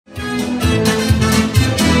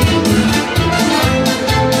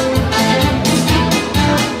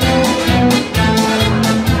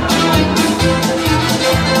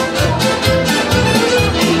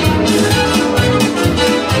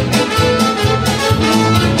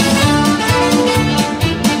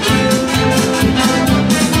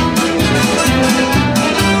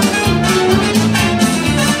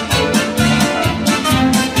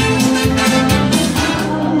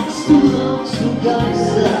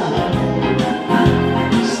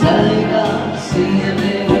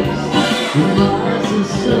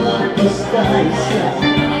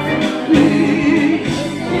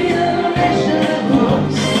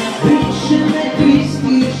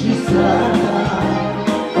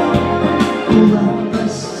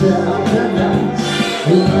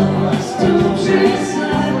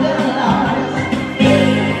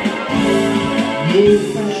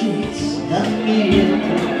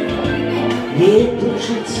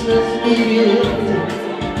мир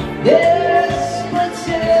без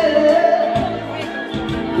потерь,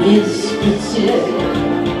 без потерь.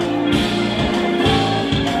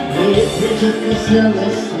 Не придет,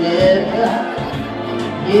 казалось, лето,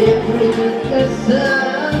 не придет,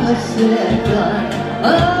 казалось, лето, а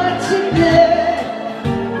теперь,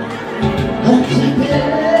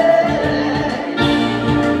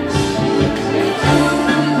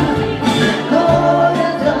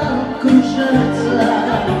 городом кружатся,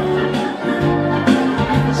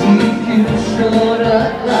 тихим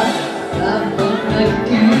шорохом, там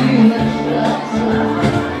облаки ложатся.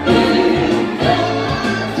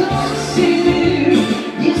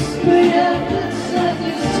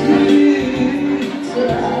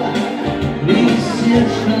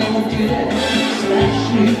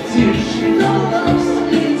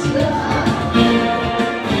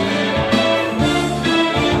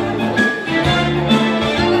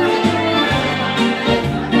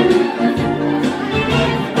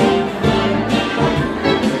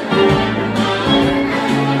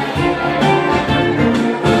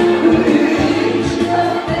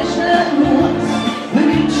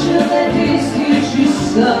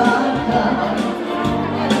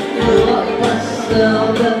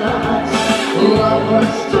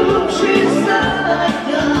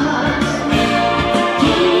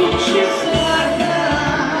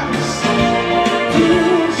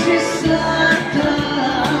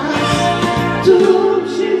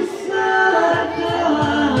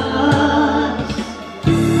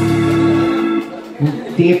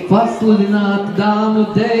 Tiek pasludināta dāmu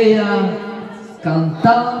deja, skan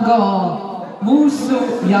tango mūsu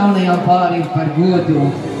jaunajām pārīm par godu.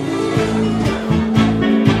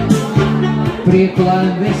 Prieku,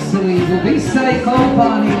 laimi, veselību visai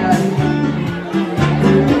kompānijai.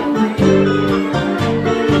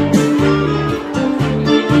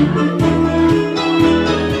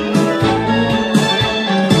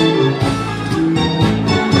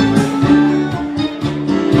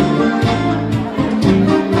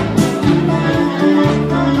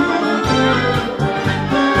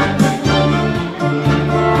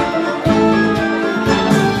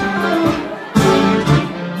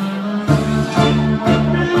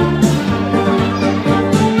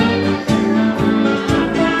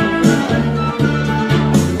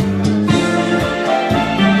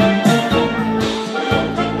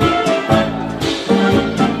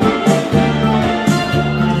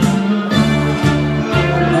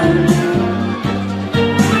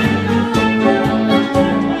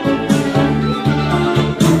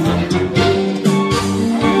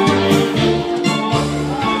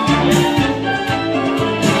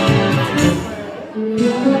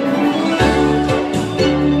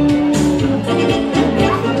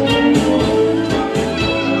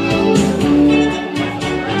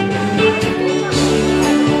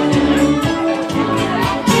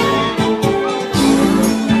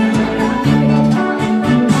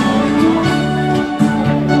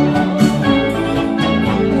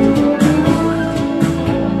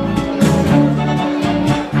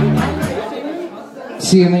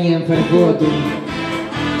 Ciemiņiem par godu.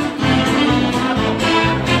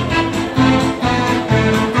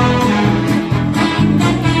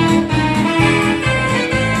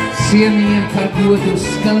 Ciemiņiem par godu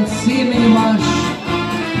skan ciemiņu maršs.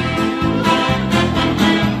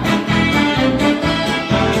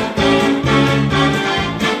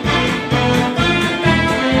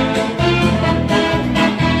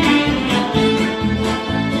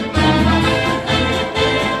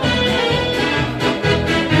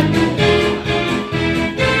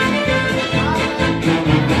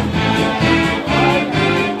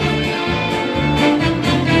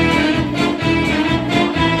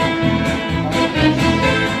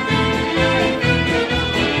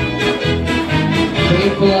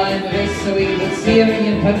 Laime, veselība,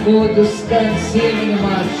 ciemiņiem par godu skan ciemiņu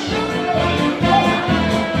maršs.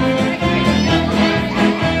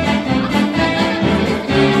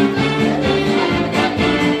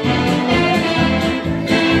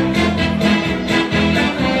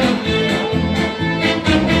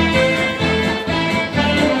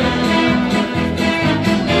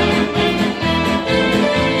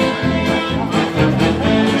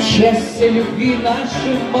 Счастье любви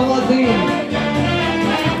нашим молодым.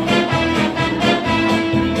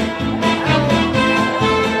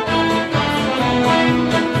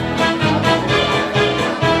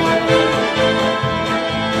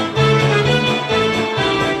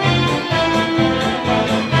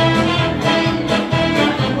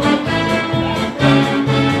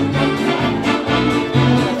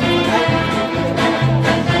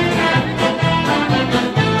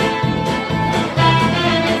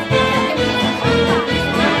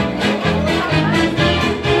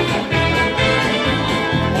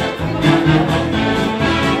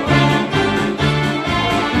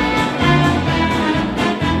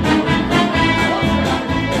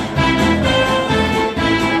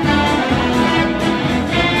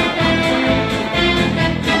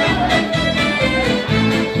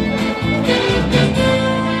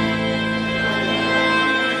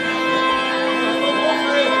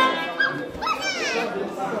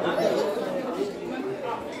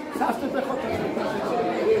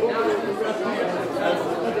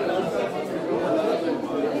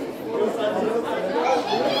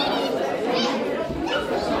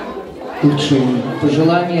 Лучшие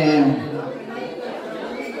пожелания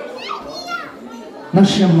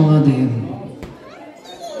нашим молодым.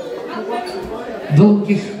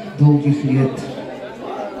 Долгих лет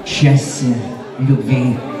счастья,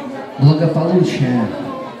 любви, благополучия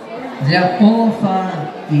для Олафа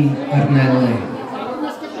и Арнеллы.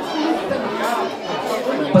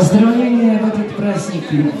 Поздравления в этот праздник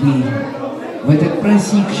любви, в этот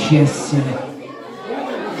праздник счастья.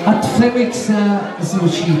 От Феликса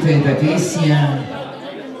звучит эта песня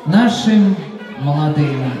нашим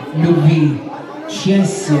молодым. Любви,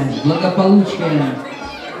 счастья, благополучия,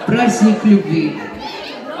 праздник любви.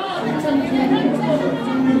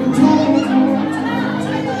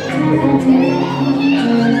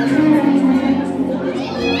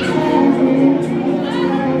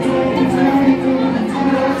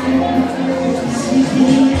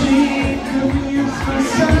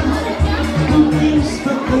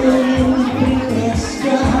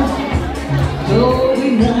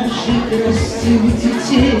 Красивых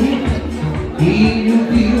детей и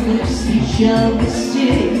любимых встречал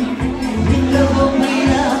гостей. Никого бы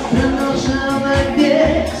я продолжала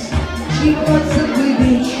петь, чего-то бы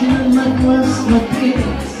вечно могла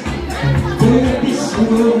смотреть. Кто без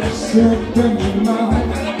слов все понимал,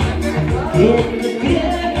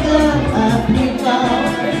 крепко обнимал.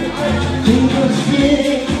 Ты вот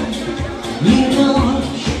день и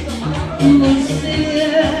ночь, мой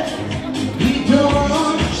свет и дождь.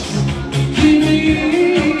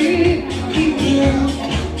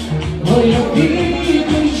 Мой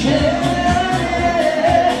любимый человек,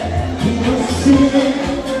 мой свет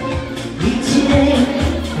и тень,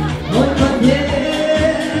 мой побег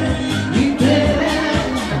и плен.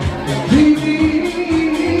 Ты и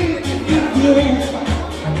где,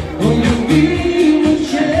 мой любимый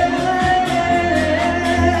человек.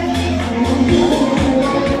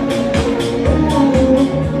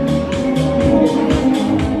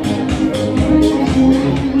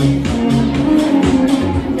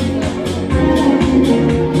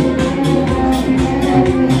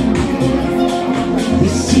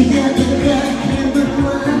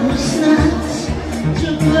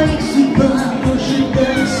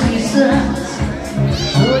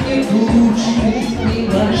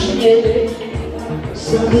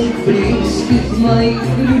 Самых близких моих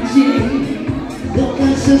людей, только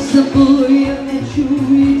за собой я хочу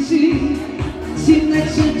идти, в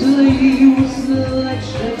темноте твоей узнавать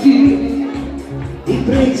шаги. И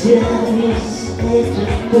пройдя весь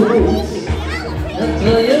этот путь, на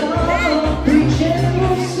твоем плече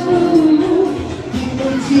мой сон, и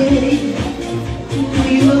мой день,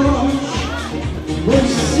 и ночь, мой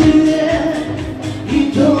свет и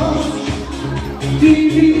дождь. Ты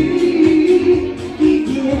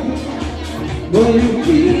мой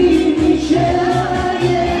любимый человек,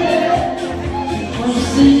 мой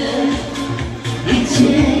свет и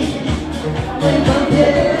тень, мой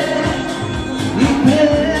побег и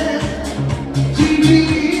плен. Ты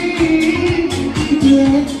где,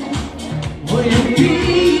 мой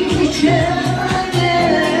любимый человек.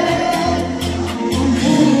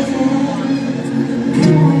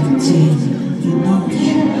 Мой день и ночь,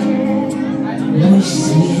 мой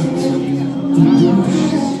свет и дождь.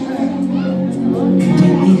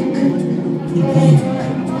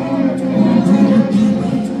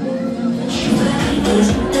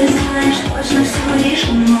 Ты знаешь, точно все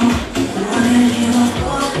решено. Твой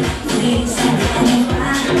любовь, ты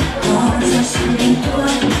заняла, он совсем не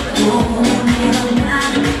тот, кто умерла,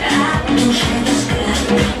 а в душе тоска.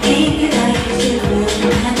 И дай тепло,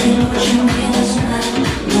 а ты очень не нужна,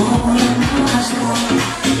 но ему основа.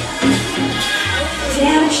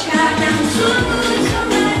 Девочка танцует, со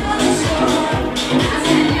мной колесо, а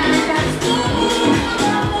за ней танцует,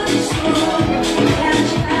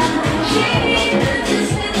 девочка молчит.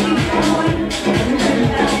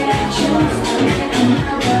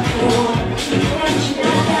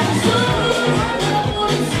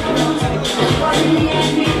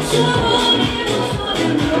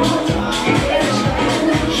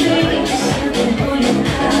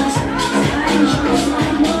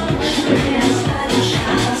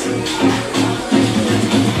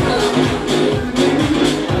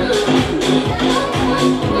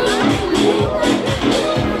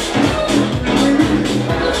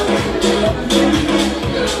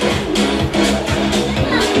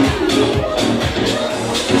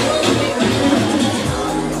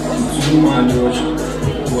 Моя дочь,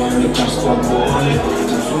 твое лекарство боли,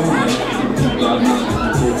 танцуй,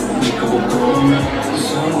 никого кроме,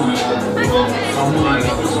 со мной,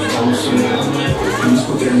 магия, стала вселенной.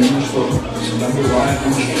 Несмотря ни на что, всегда бывает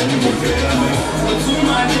лучше, чем невероятно.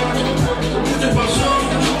 Поцелуй девочка, ты пошел,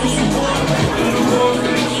 ты суббота, ты любовь,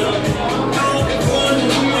 ты все. Алкоголь,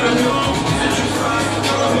 ты морозём, тысячу страх,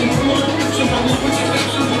 головы мой, все могло быть и как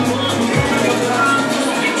все было.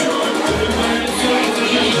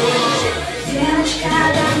 Девочка,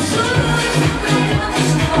 танцуй,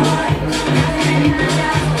 стой, не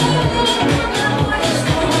надо тобой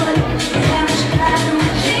стой. Девочка,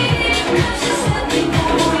 кружи, все с тобой,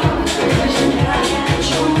 очень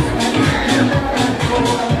горячо,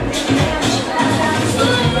 девочка,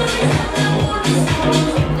 танцуй, стой,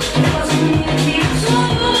 возьми лицо,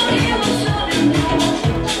 его все вернет.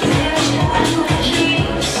 Девочка, кружи,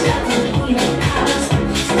 вся тобой прекрасна,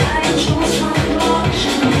 старым чувством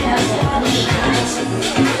больше не осталось шанса.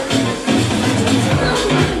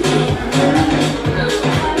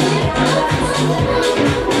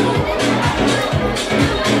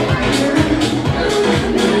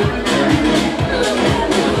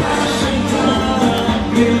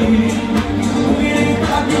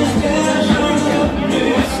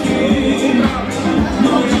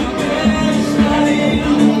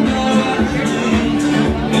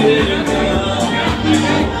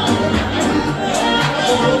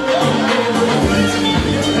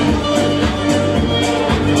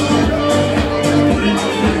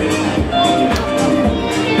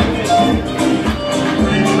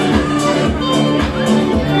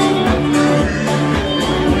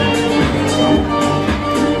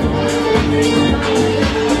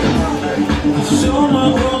 Все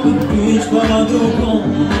могло бы быть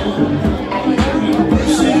по-другому.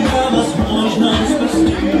 Всегда возможно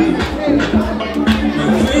спасти.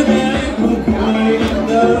 Мы выбрали другую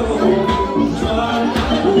дорогу.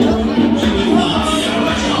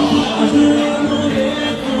 Каждую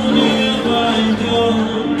реку не пойдем,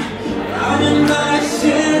 раненое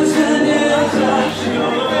сердце не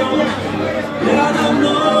зажжем. Я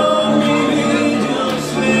давно не видел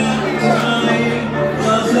свет твоих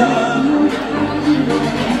глазах.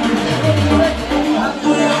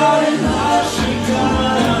 Отплывали наши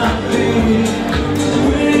корабли,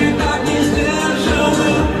 были так не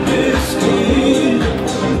сдержаны пески,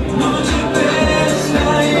 но теперь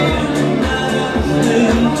стоим на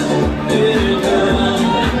разных берегах.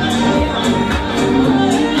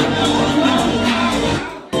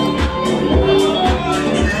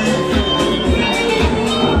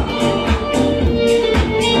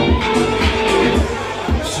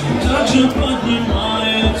 Все так же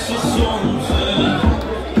поднимается солнце,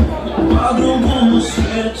 по-другому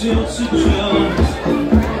светит сейчас.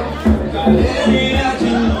 Колени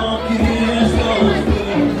одинокие звезды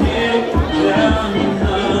не тянут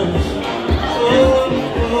нас.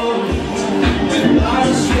 На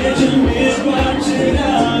рассвете мир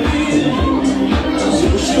потеряли,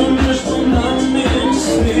 разрушил между нами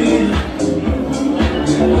мосты.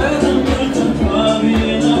 В этом только два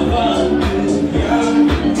виноваты, я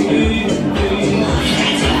и ты.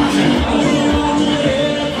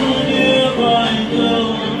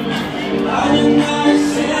 Раненое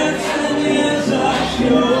сердце не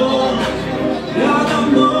зажжет. Я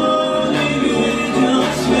давно не видел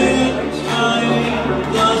свет в твоих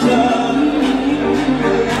глазах.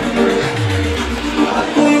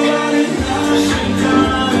 Отплывали наши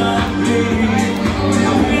корабли,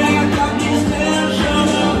 я так не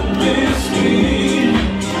сдержала пески,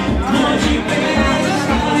 но теперь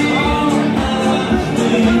стоим на разных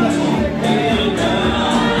берегах.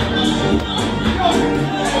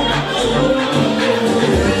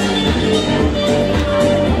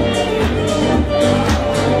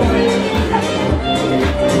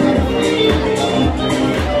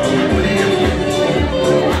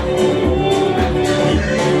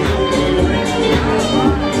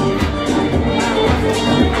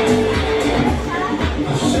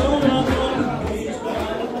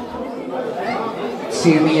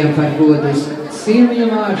 Ciemiņam par godu ciemiņu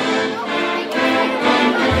marš.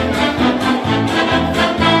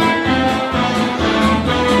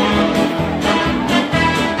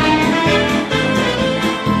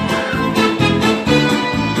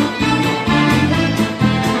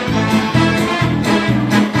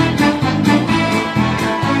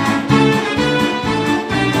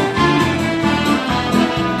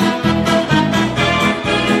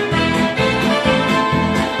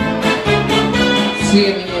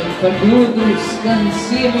 Ciemiņiem par godu skan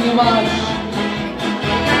ciemiņu marš.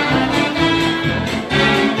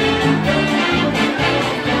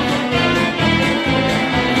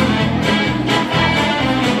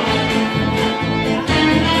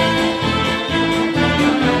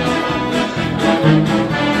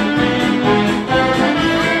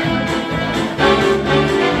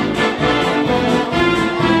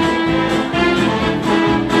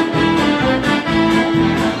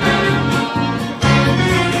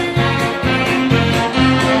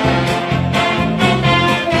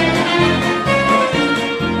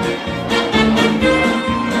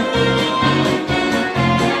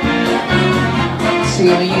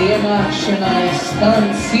 Ciemiņu ienākšanai skan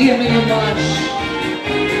ciemiņu marš.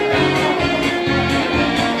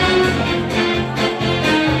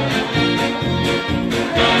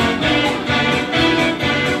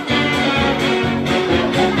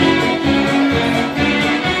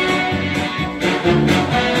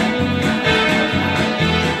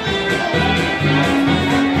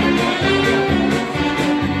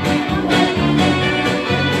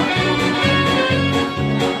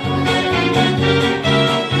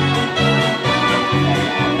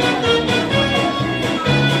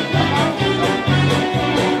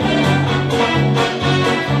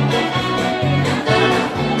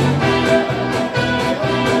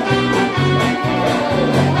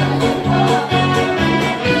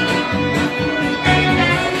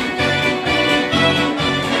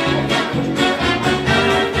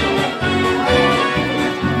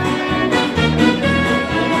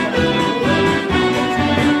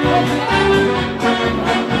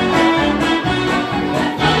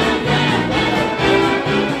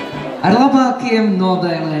 Ar labākiem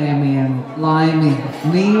novēlējumiem, laimi,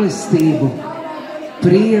 mīlestību,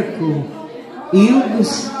 prieku,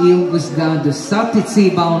 ilgus gadus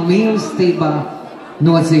saticībā un mīlestībā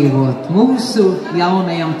nodzīvot mūsu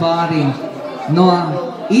jaunajam pārim no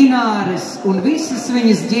Ināres un visas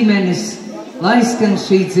viņas ģimenes, lai skan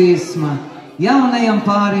šī dziesma jaunajam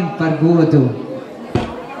pārim par godu.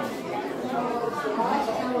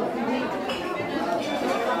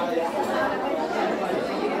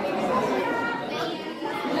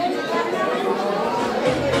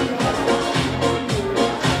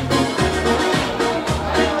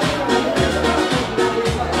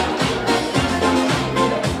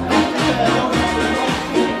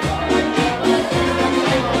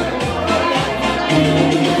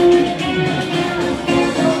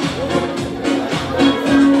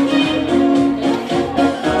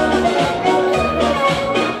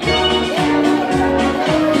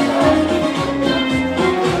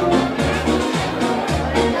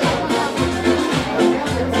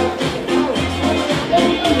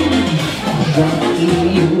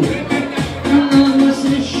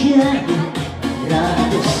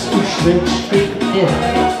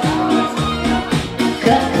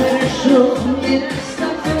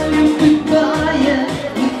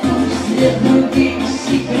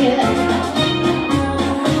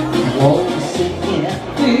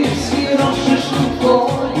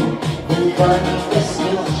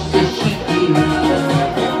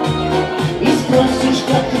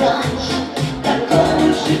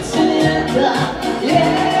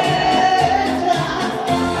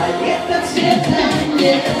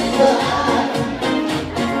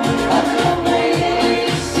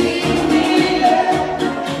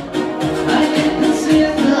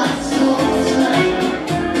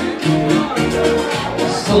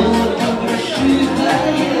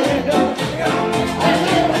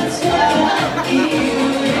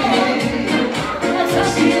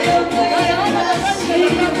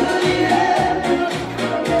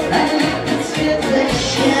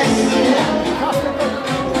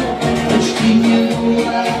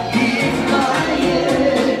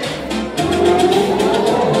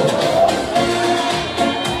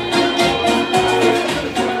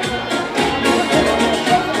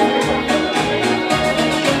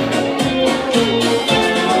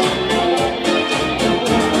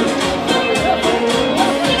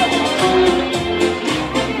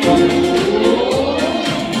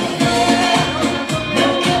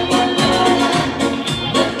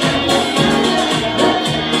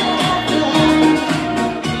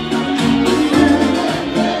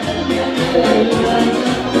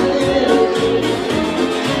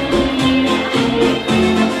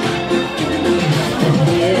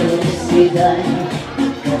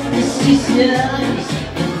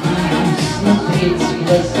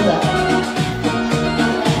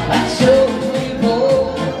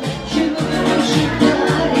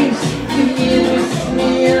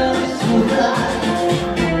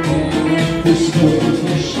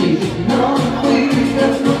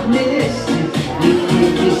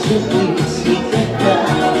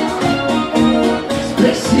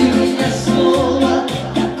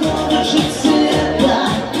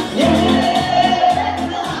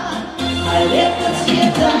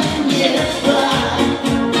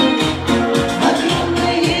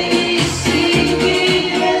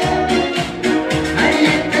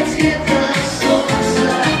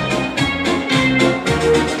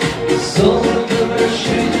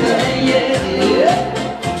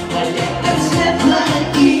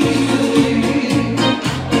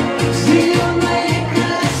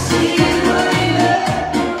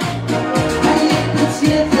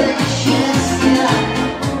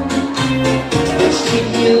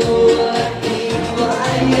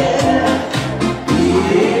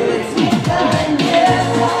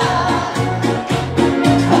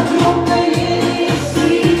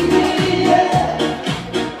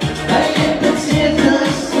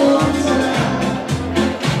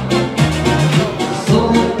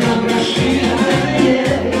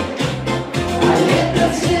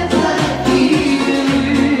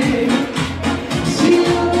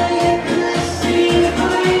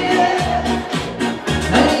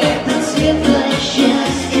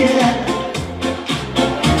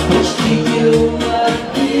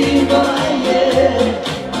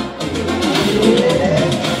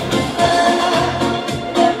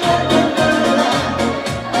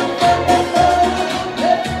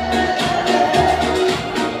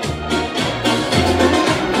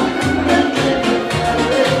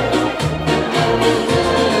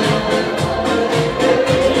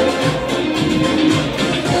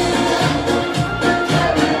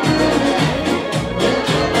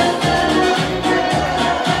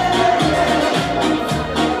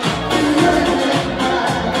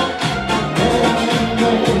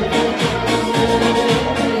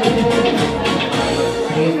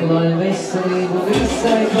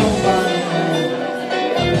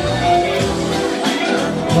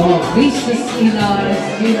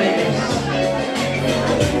 ģimenes,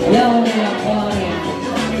 jaunajām pāriem,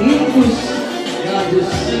 ilgus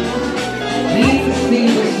gadus,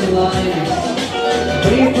 mīlestības un laimes,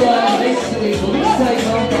 brīvklāju veselību visai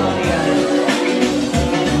kompānijai.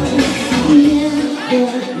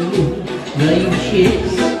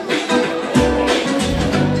 Наившись,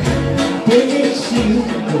 песню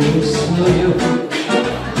грустную,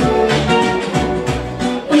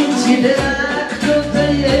 у тебя кто-то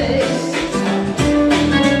есть,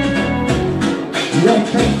 я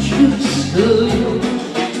так чувствую,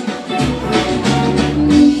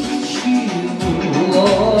 ничего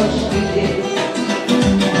себе,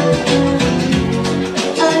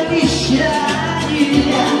 обещания.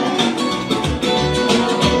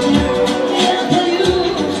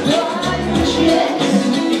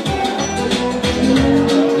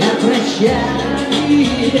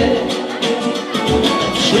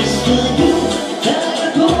 Чувствую,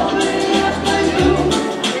 дорогой, я пою,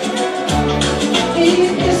 и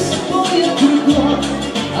без боя другого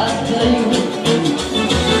отдаю.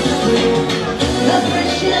 На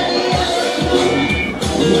прощание я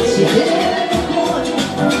и тебе любовь,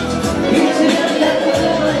 и тебя я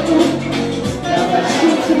говорю, я прошу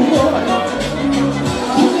тебя,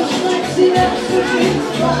 будешь знать себя всю жизнь,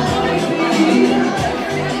 полюби.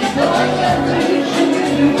 Только ты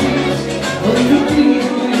живи, ой,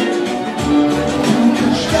 любимый,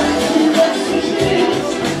 будешь знать себя всю жизнь,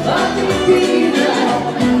 полюби.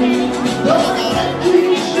 Только ты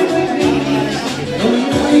живи, ой,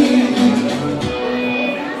 любимый.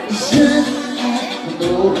 За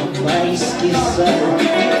окном майский сад,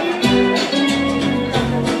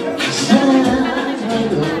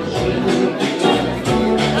 замороженный,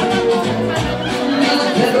 на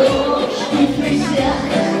дорожке присяг.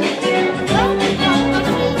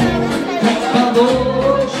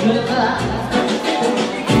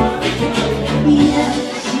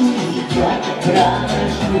 Я тебя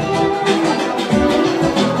прошу,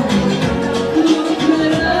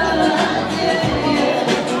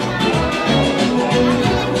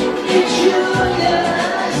 ничего я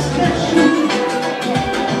скажу,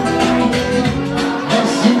 до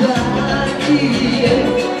свидания,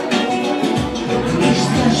 лишь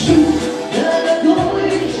скажу,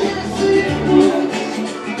 дорогой, честный путь,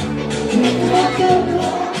 но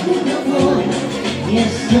дорогу домой не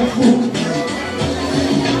забудь.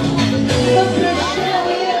 На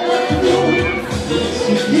прощание одну,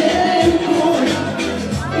 тебе любовь,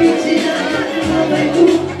 и тебя я найду.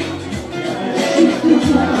 Я прошу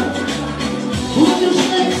тебя, будешь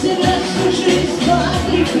знать себя всю жизнь,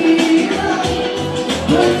 покрепи.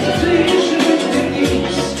 Только ты живи,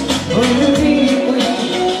 вернись, ой, любимый.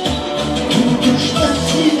 Будешь знать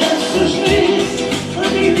себя всю жизнь,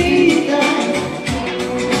 покрепи.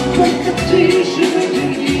 Только ты живи,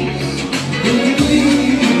 вернись, ой, любимый.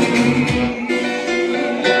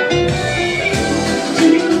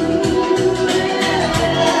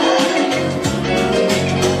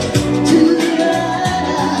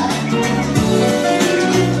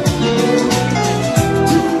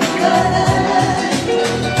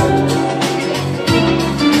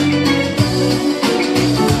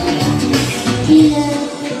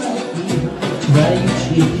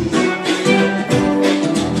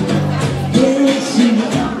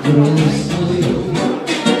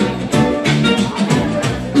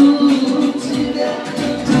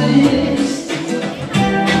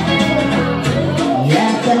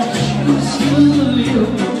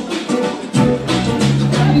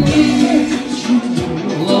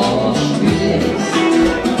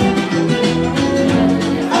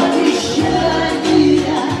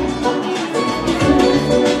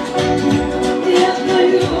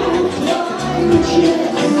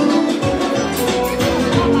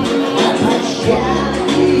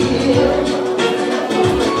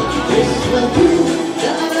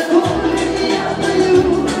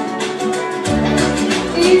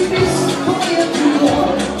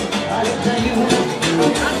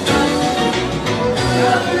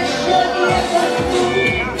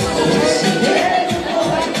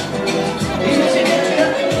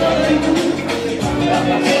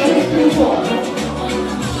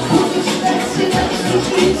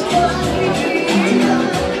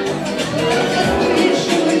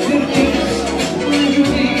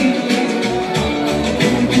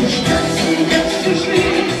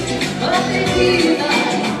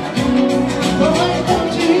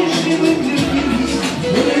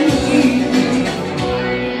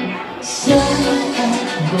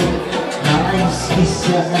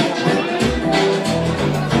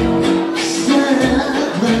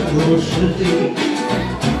 Лошади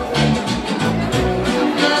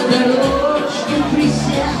на дорожке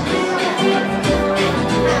присядь,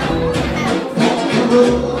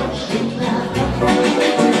 навсегда.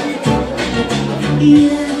 Я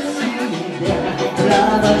тебя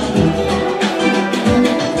провожу.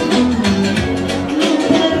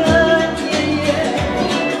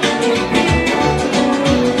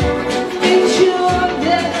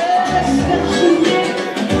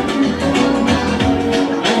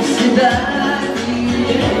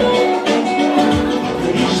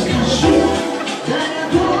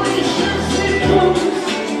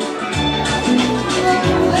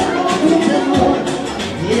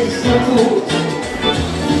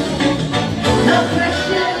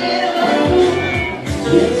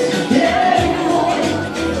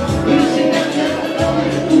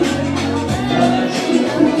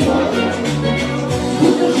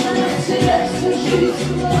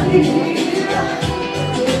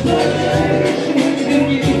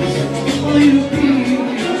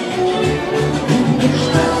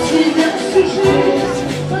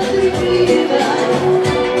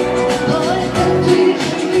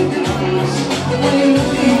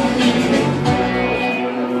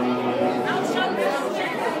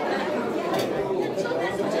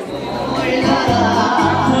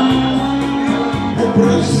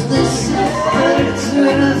 Просто сердце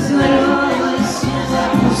разорвалось на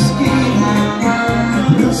куски.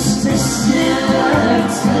 Просто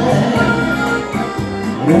сердце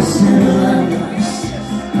разорвалось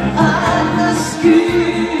от тоски.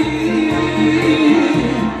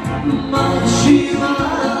 Молчи,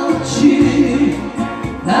 молчи,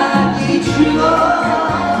 так ничего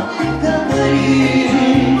не говори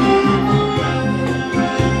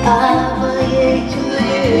о моей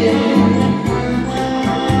твоей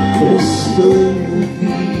простой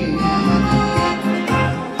любви.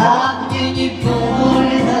 А мне не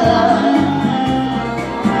больно,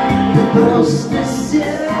 просто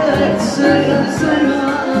сердце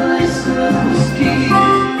разорвалось на куски.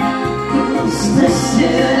 Просто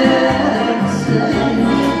сердце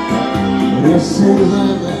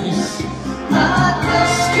разорвалось от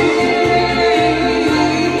тоски.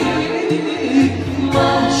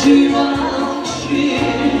 Молчи, молчи,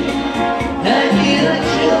 да ни о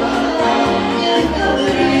чем не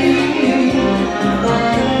говори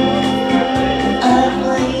о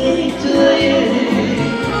моей твоей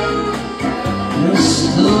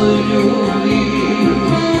простой любви.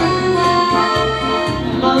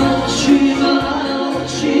 Молчи,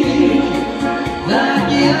 молчи, да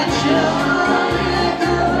ни о чем не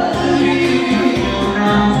говори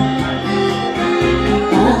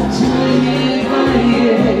о твоей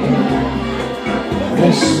моей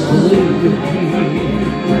простой любви.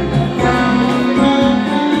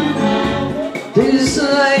 Ты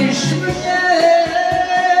знаешь, мне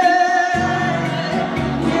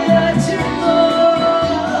не одиноко,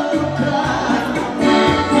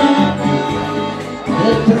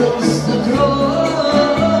 это просто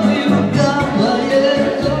кровью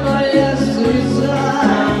капает моя слеза,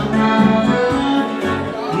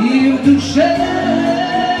 и в душе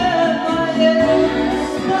моей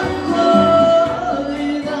спокойно.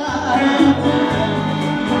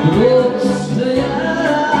 Просто я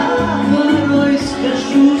порой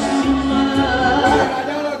схожу с ума,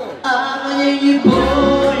 а мне не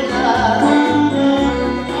больно,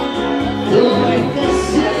 только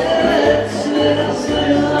сердце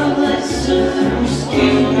разорвалось.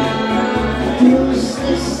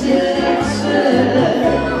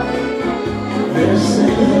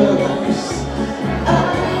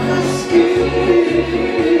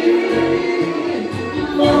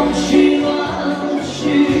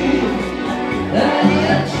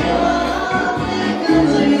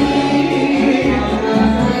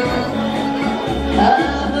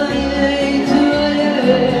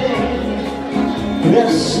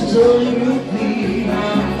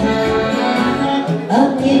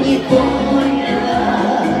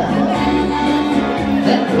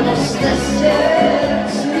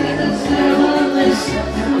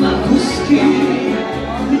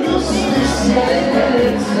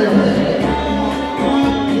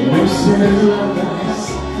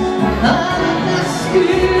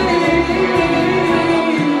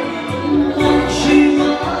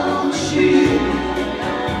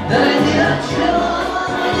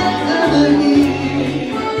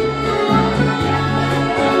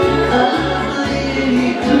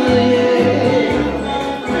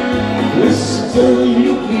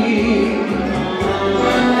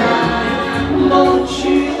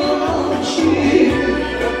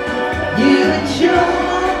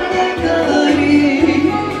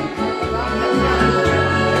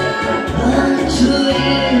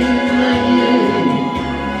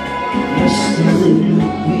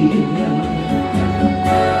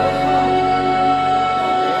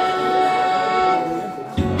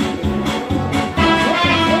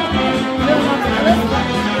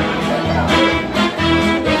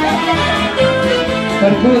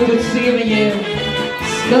 будут времени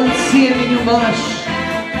с концами марш.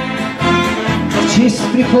 В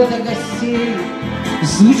честь прихода гостей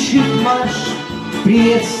звучит марш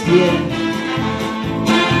приветствия.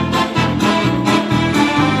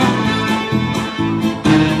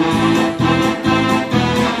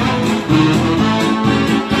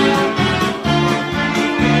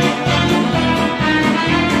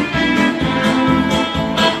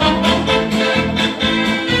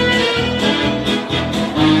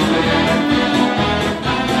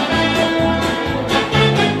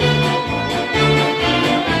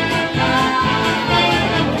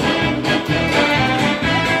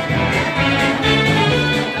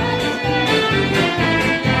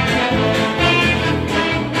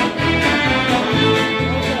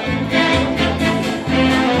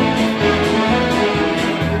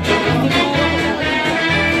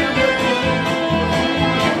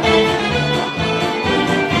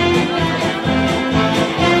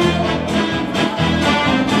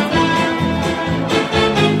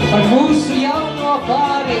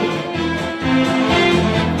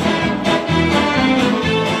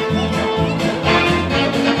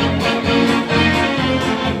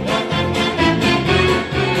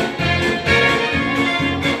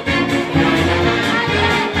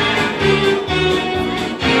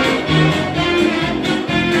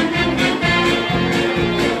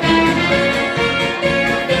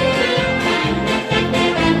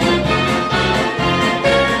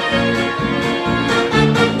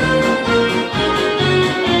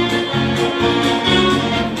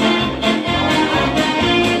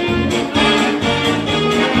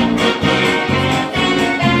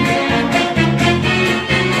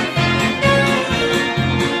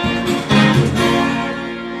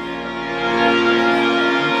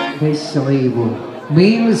 Veselību,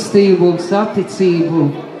 mīlestību, saticību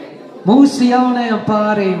mūsu jaunajam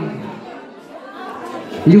pārim,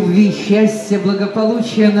 любви, счастья,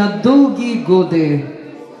 благополучия на долгие годы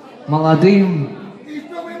молодым. И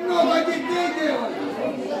чтобы много детей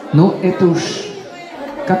делать. Ну, это уж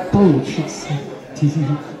как получится.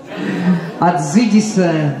 От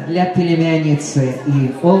Зидиса для племянницы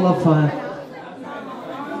и Олафа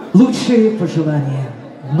лучшие пожелания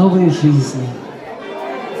в новой жизни.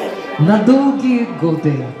 На долгие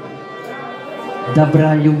годы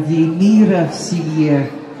добра, любви, мира в семье,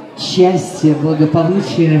 счастья,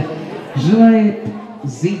 благополучия желает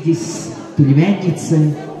Зидис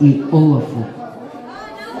племяннице и Олафу.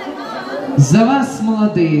 За вас,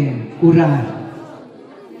 молодые, ура!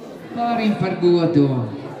 Pārim par godu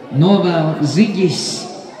novēl Zidis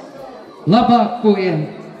labākoja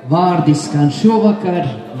vārdi skan šovakar.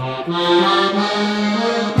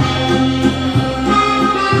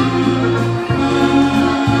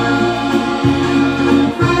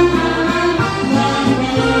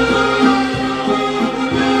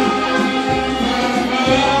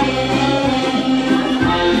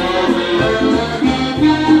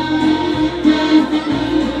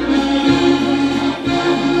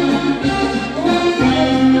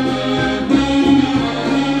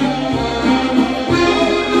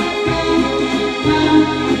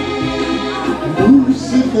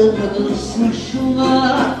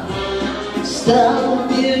 Слышала, стал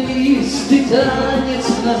пианистый танец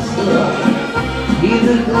назад, и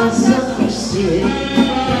на глазах у всех.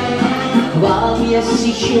 К вам я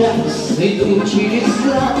сейчас иду через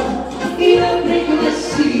зал, и я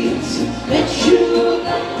пригласить хочу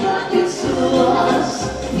на танец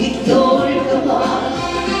вас, и только вас,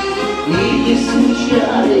 и не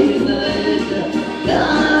случайно это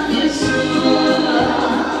танец вас.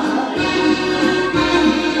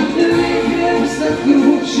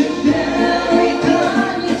 Закружит белый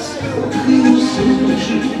танец, ты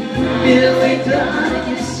услышишь белый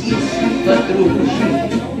танец, если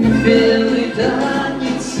подружишь белый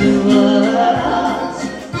танец вас.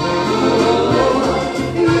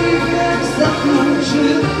 И как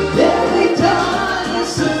закружит белый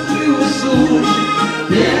танец, ты услышишь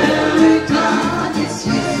белый танец,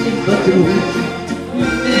 если подружишь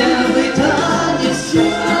белый танец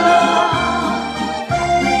вас.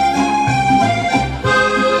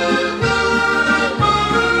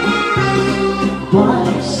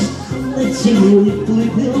 Вальс над землей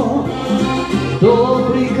плывет,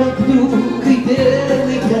 добрый как друг и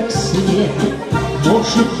белый как снег.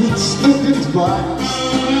 Может быть, этот вальс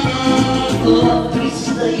вам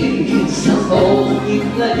предстоит заполнить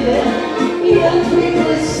навек. Я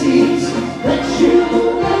пригласить хочу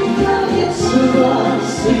на танец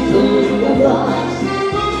вас и только вас,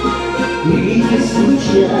 и не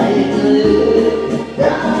случайно это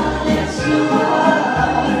танец вас.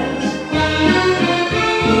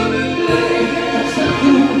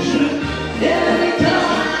 Every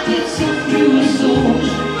time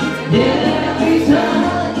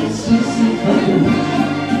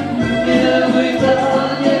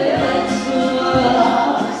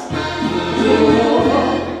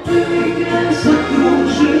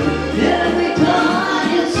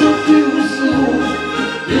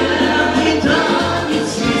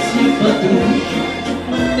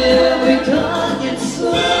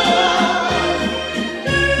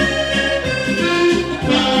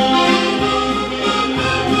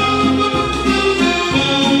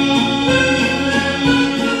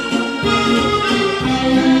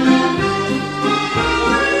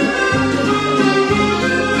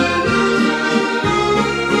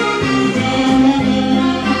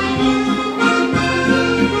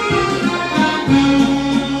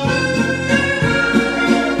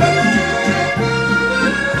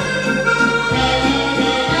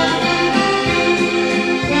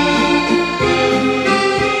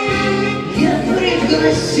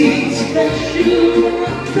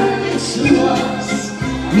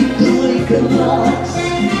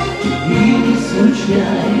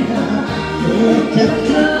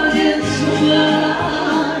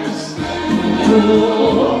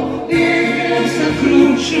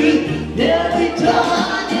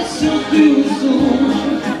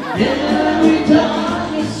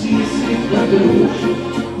подружек,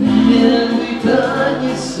 белый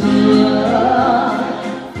танец свадьбы.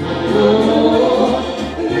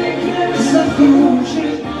 Ветер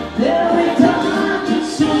закружит, белый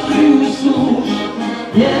танец он услышит,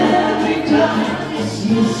 белый танец,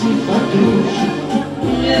 если подружек,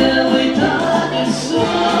 белый танец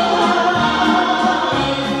свадьбы.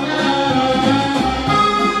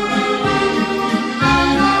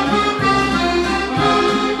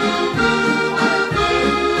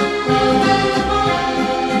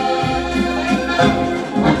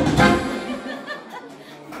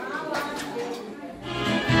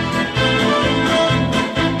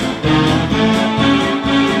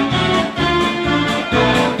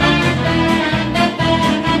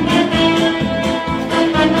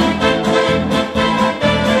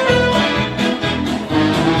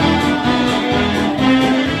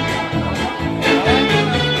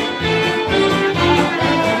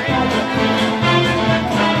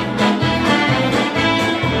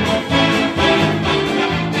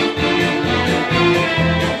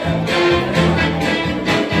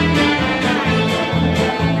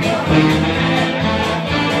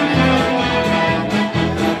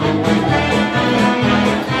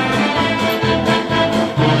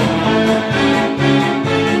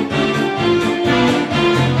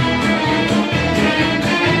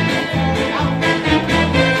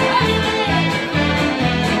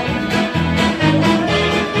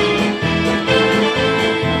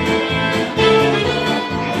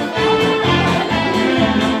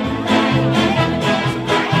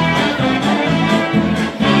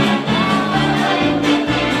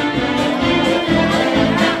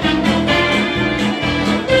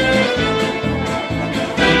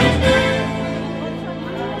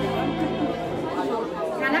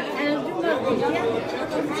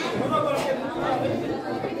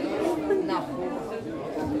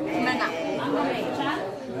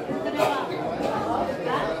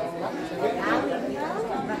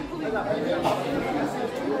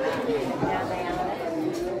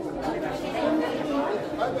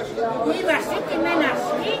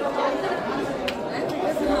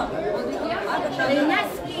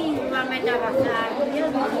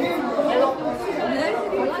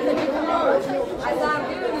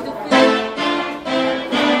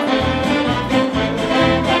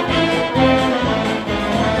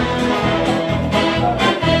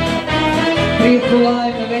 Prieku,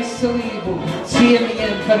 laimi, veselību,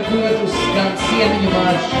 ciemiņiem par godu skan ciemiņu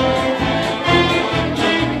maršu.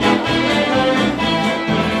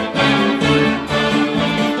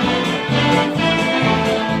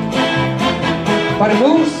 Par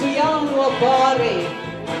mūsu jauno pārēju.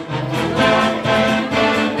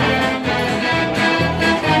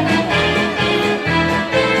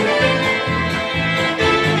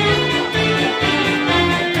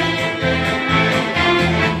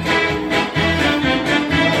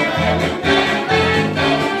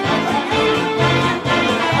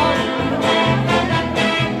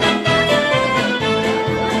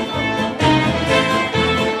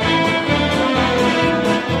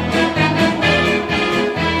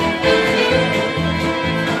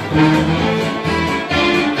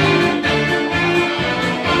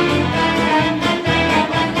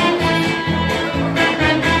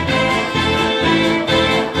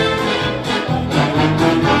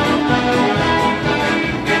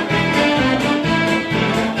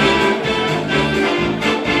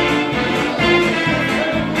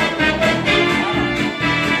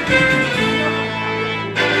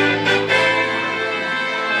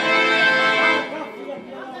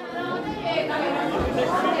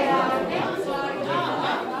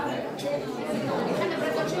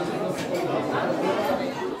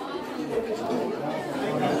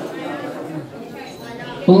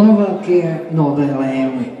 Labākie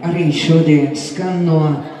novēlējumi arī šodien skan no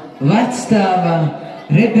vecstāva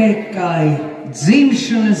Rebekai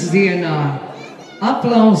dzimšanas dienā.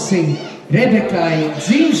 Aplausi Rebekai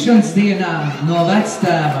dzimšanas dienā no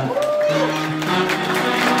vecstāva.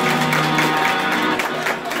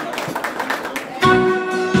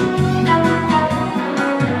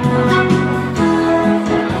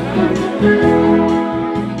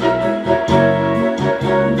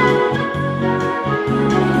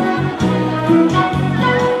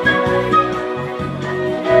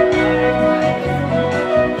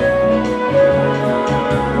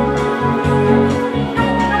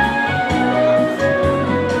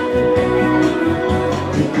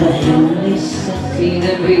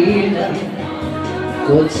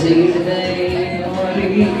 Ko dzirdēju no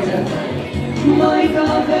rīta, maitā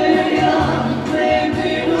vējā,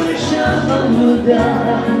 nevinušā valodā.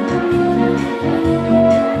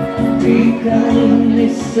 Tikai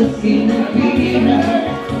nesaki neviena,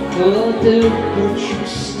 ko tev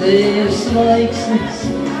pučustējas laiksnis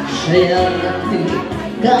šajā naktī,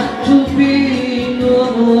 kad tu biji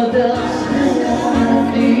nomodās šajā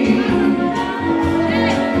naktī.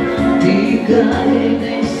 Tikai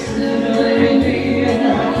nesaroju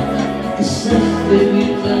vienā, kas ar tevi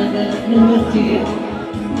tagad notiek,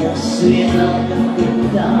 tas vienalga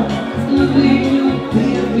grūtā viņu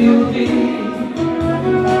piepildīt.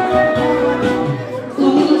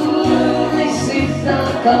 Esi tā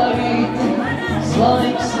kā rīta,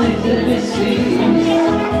 zvaigznes debesīs,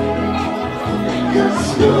 kas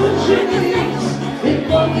spožinīs, bet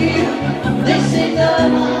pagīr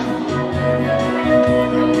nezināmā.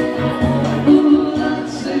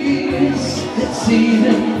 Atceries, ka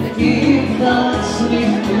dzīve ir tāds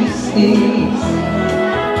mirklistīgs,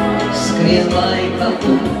 skrien laika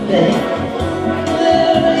upē,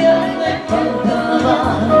 lērajām nepaldāmā.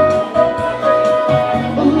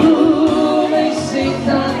 Esi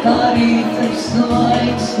tā kā rīta,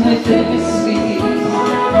 zvaigznes debesīs,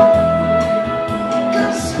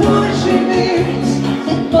 kas spožinīs,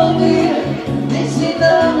 bet pagīr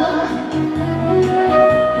nezināmā.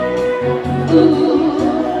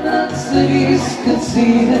 Atceries, ka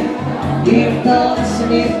dzīve ir tāds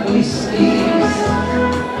mirklistīgs,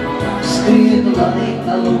 skrien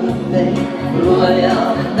laika upē,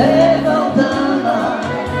 projām nevaldāmā.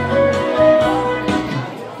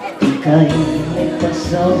 Tikai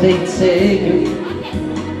nepazaudē ceļu,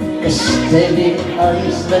 kas tevi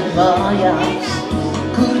aizved mājās,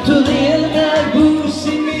 kur tu vienmēr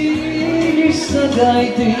būsi mīļi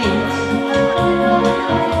sagaidīts.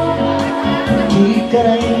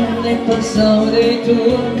 Tikai nepazaudē to,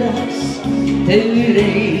 kas tevi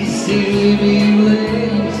reiz ir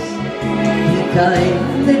mīlējis. Tikai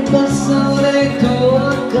nepazaudē to,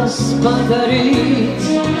 kas padarīts.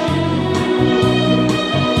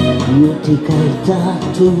 Jo tikai tā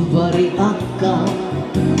tu vari atkal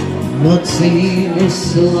no dzīves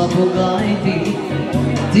labu gaidīt.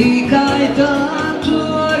 Tikai tā tu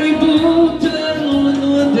vari būt vēl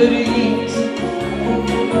noderīgs.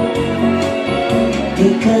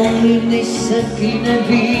 Tikai nesaki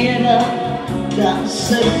nevienā, kas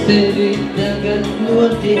ar tevi tagad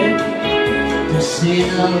notiek. Tas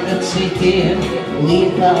vienalga citiem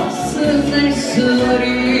liekas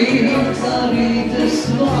nesvarīgs, arī tas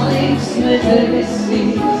zvaigznes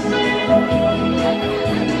debesīs,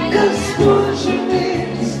 kas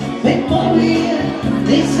spožinīs, bet paliek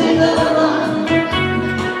nezināmā.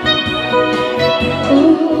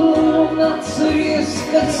 Un atceries,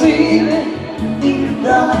 ka dzīve ir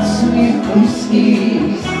tāds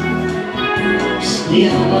mirklistīgs,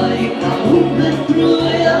 skrien laika upe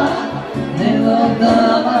projām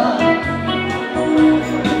nevaldāmā.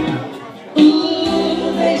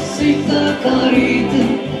 Esi tā kā rīta,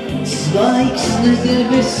 zvaigznes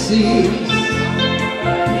debesīs,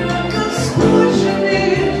 kas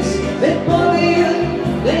spožinīs, bet paliek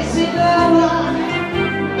nezināmā.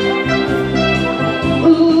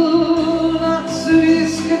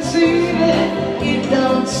 Atceries, ka dzīve ir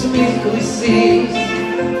daudz mirklistīgs,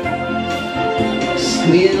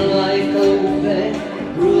 skrien laika upē,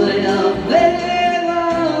 projām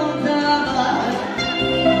nevaldāmā.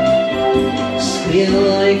 Skrien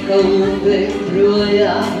laika upē,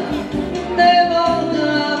 projām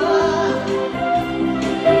nevaldāmā.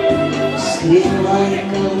 Skrien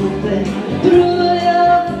laika upē,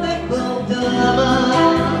 projām nevaldāmā.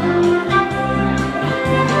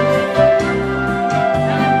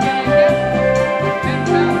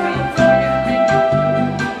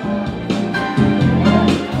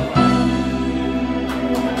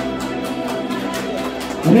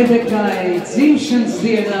 Rebekai dzimšanas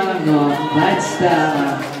dienā no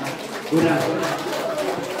vectēva. Urā!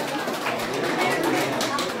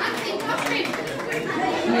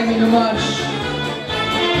 Neviņu marš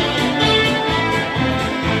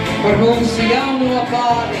par mūsu jauno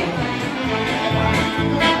pāri.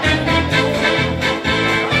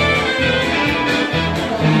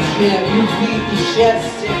 Всем любви и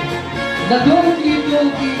счастья на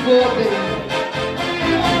долгие-долгие годы.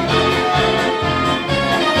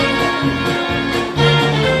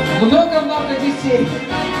 Много-много детей.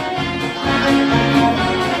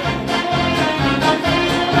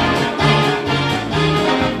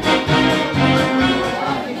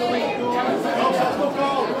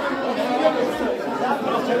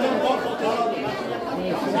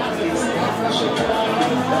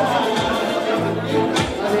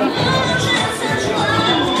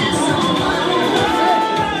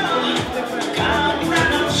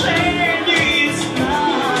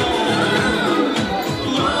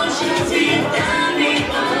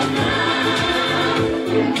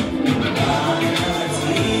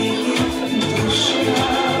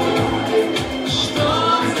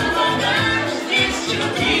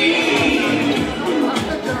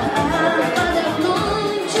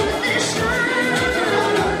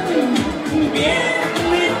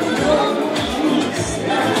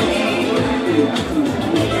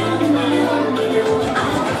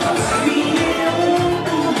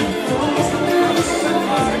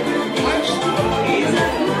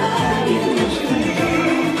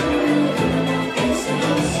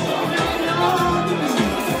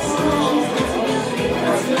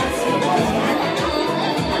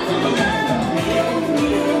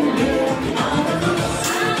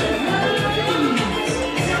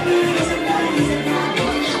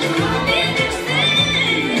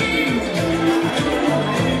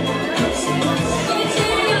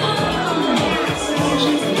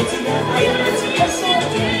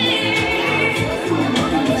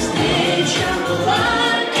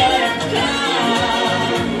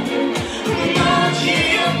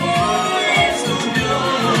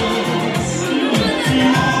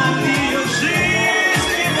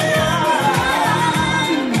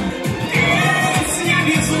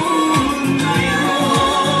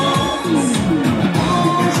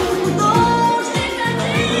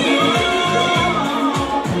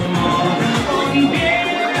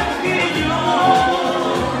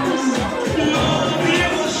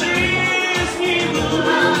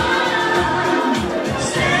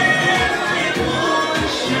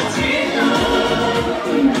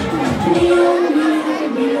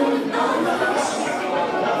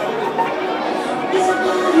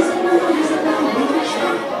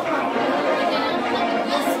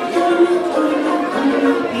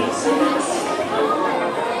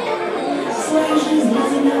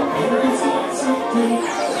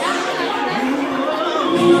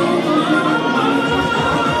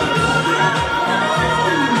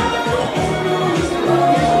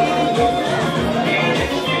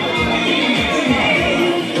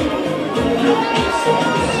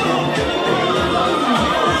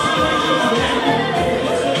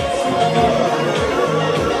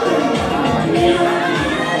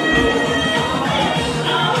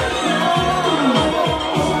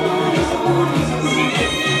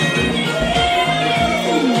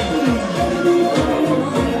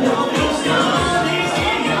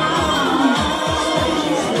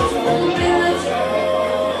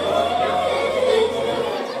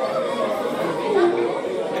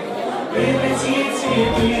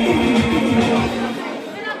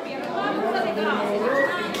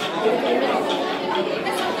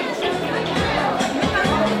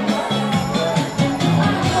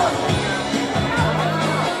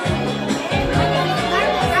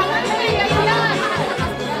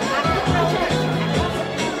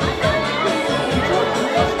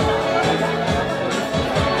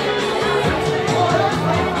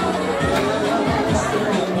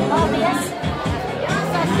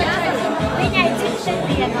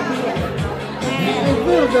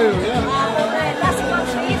 Галерею, да? Tas ir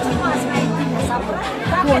mans vīrs un mans meitiņa, saprati?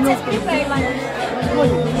 Tāpēc es gribēju, lai...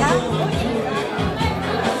 Jā?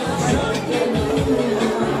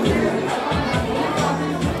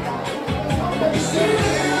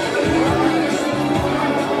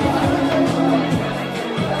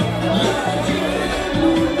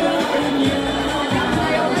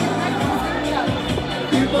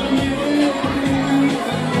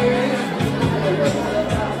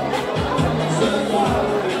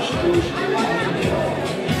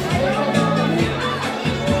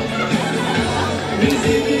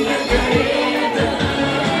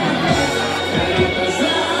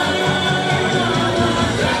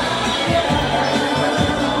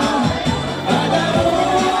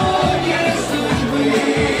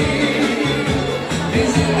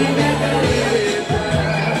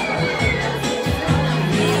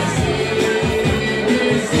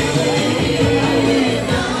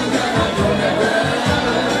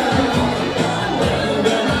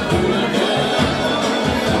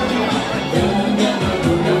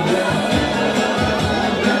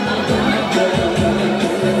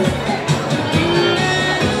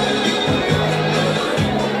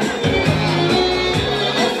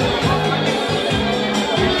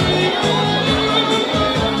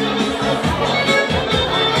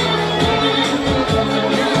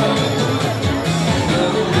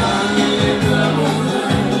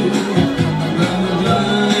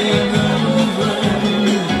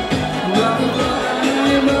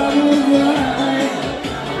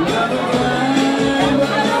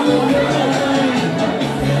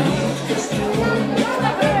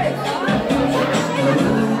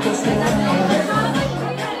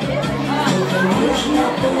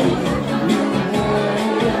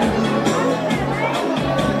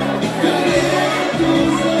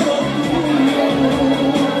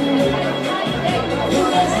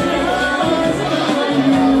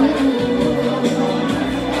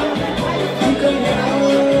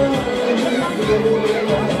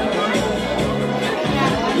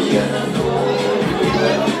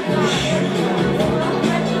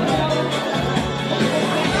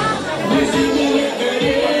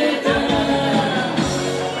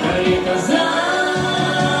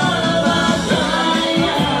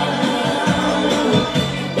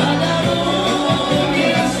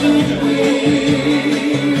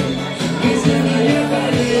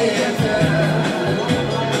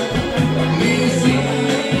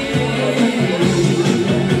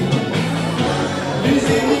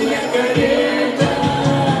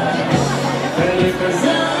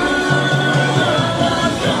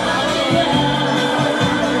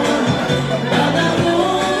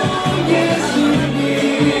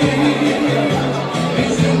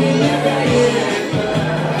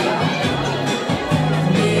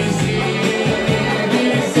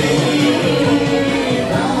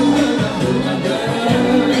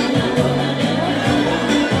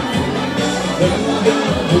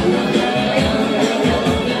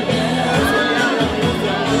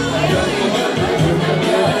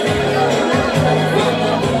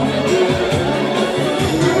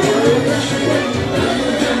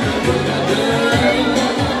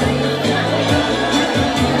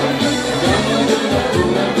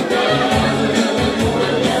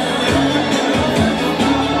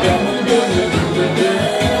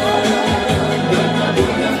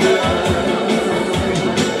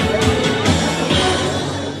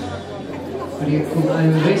 Prieku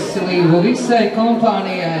un veselību visai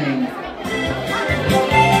kompānijai.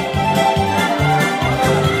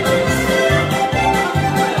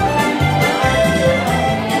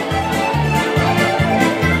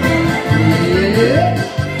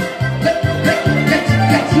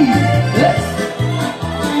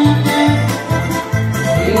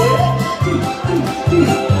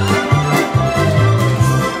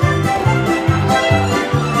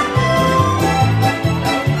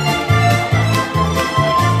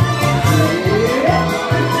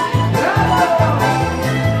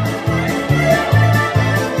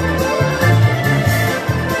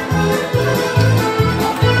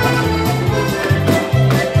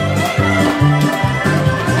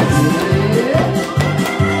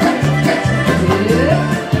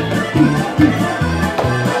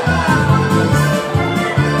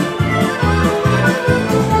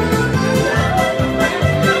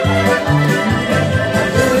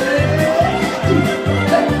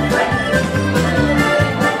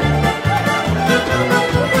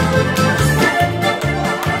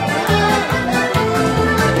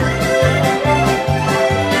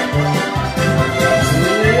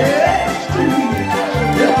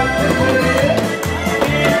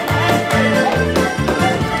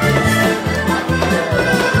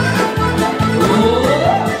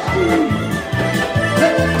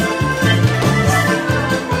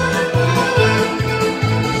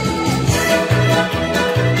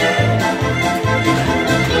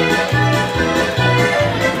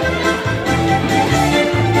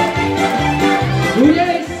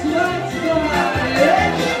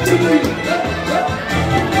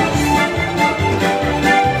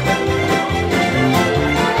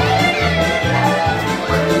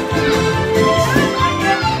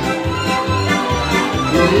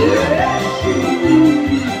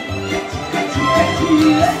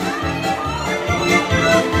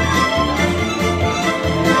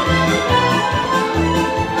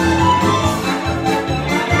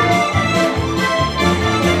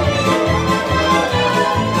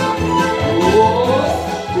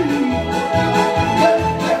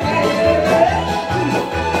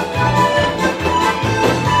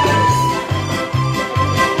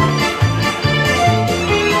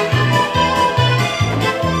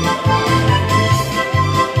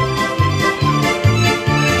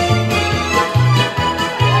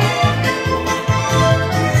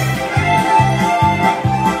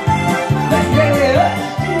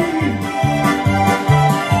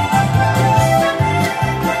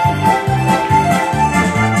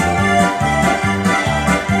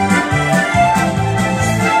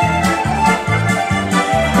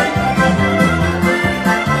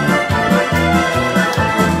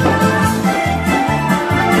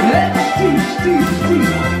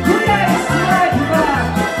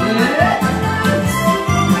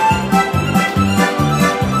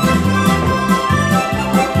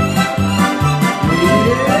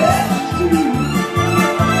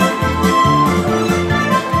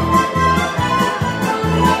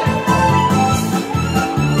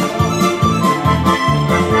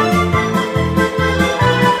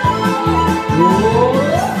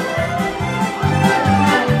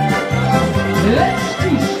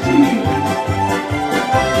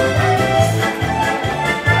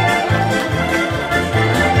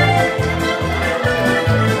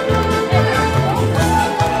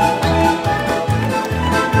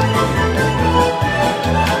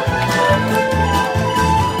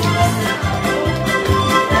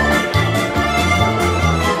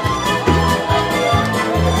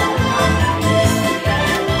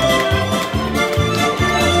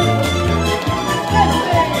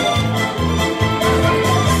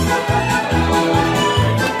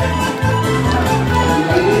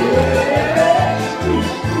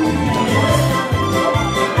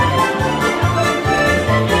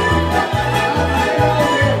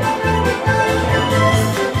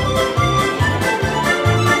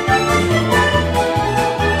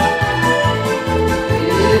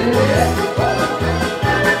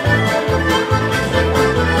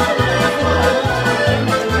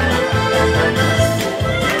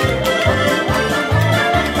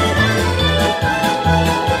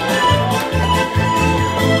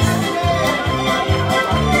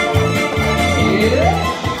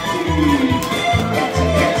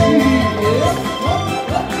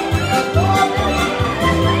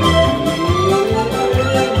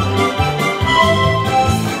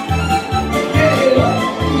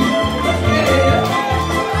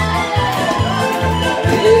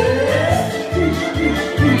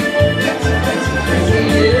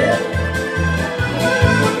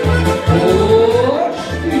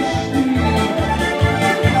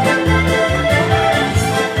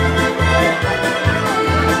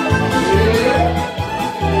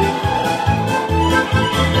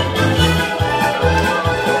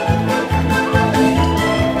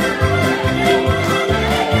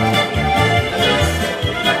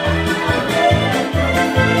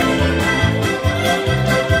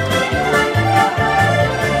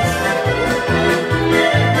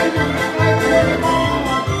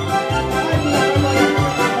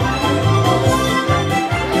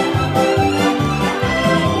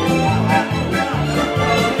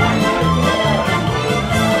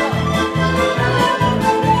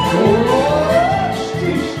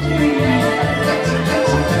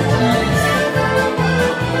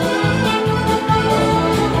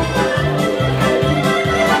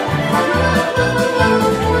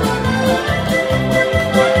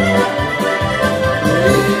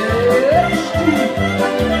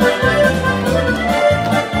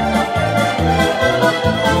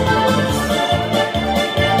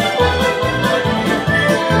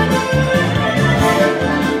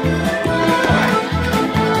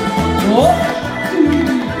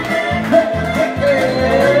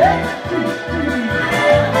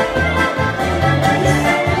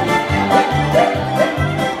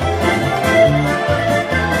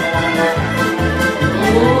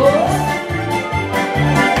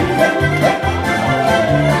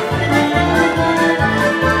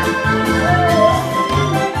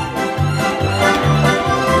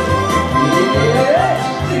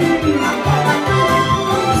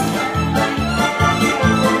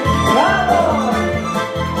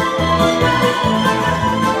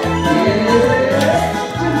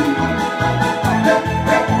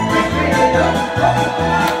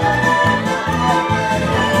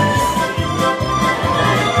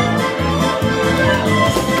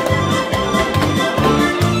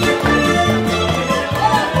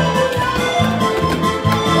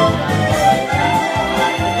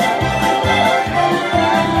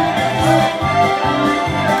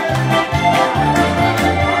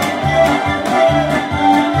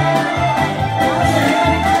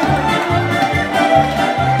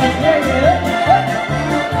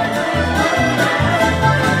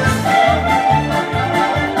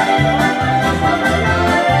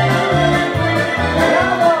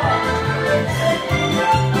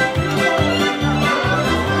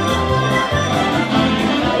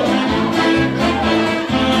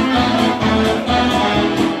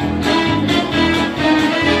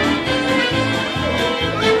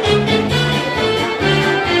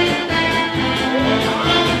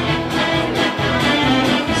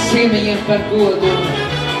 par godu.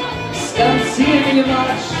 Skan ciemiņu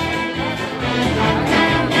marš.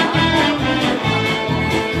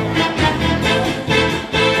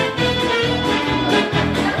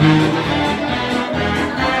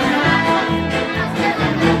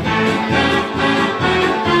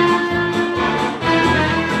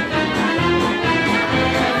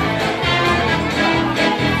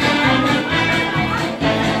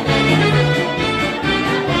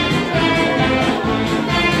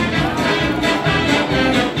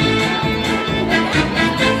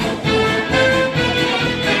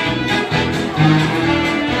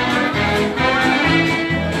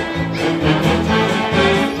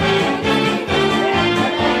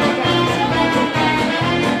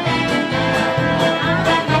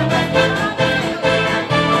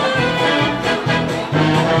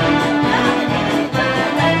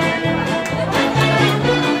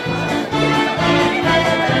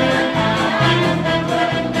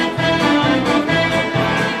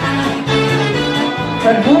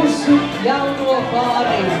 Par mūsu jauno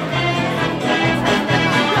pāri.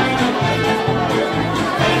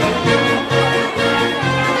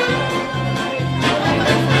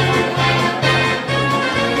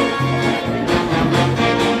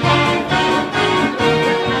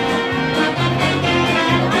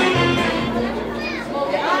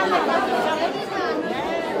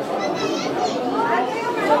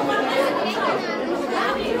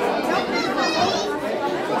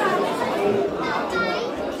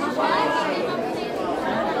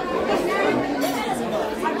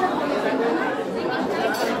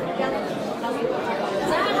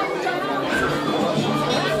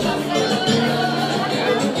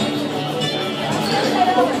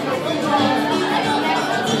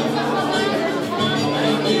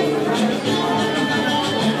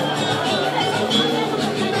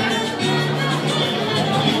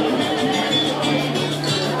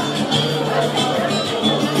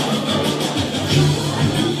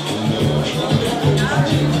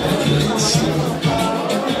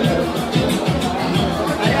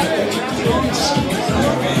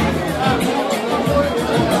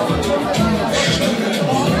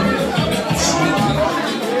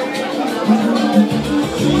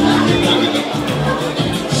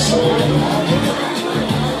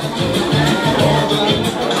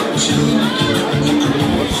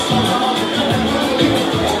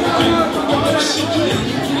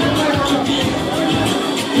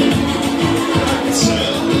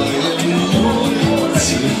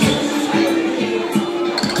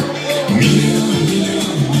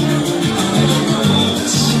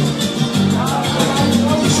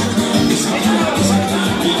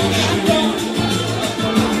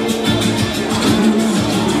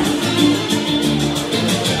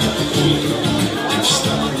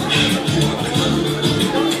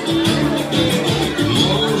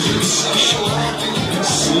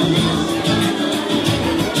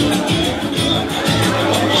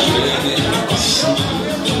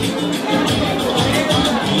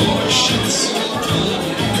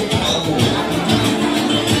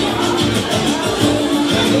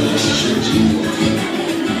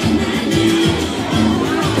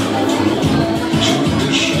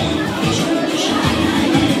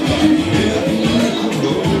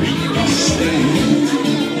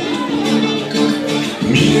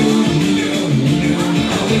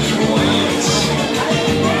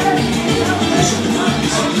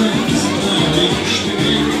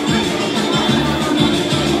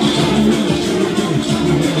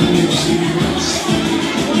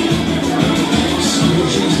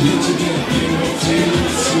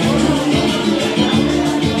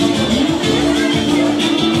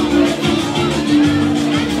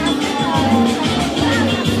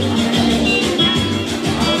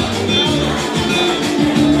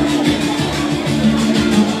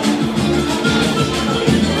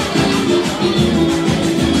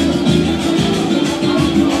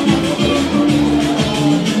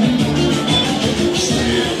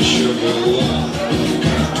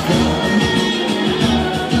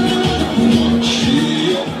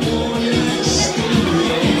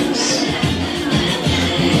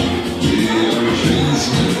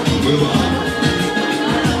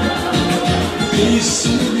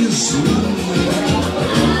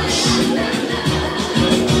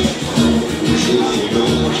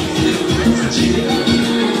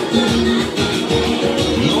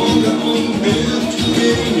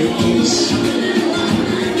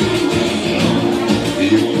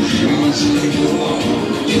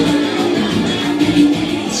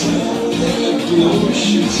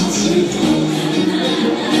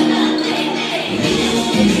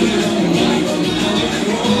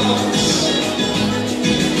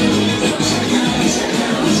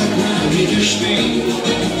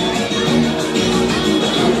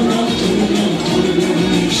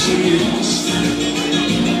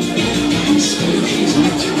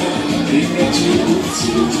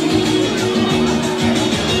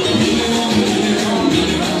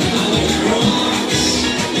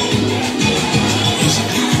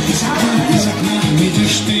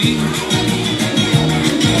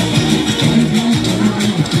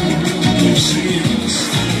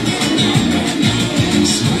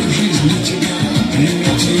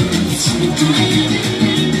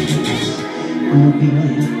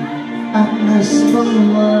 Она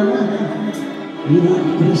спала, и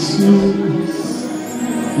приснилась,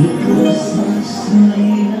 и глаза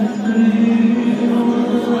свои открыла.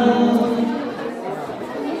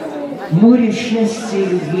 Море счастья и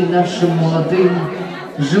любви нашим молодым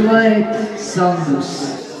желает Sandus.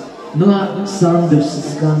 No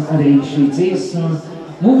Sandus skan arī šī dziesma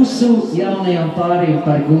mūsu jaunajam pārim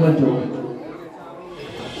par godu.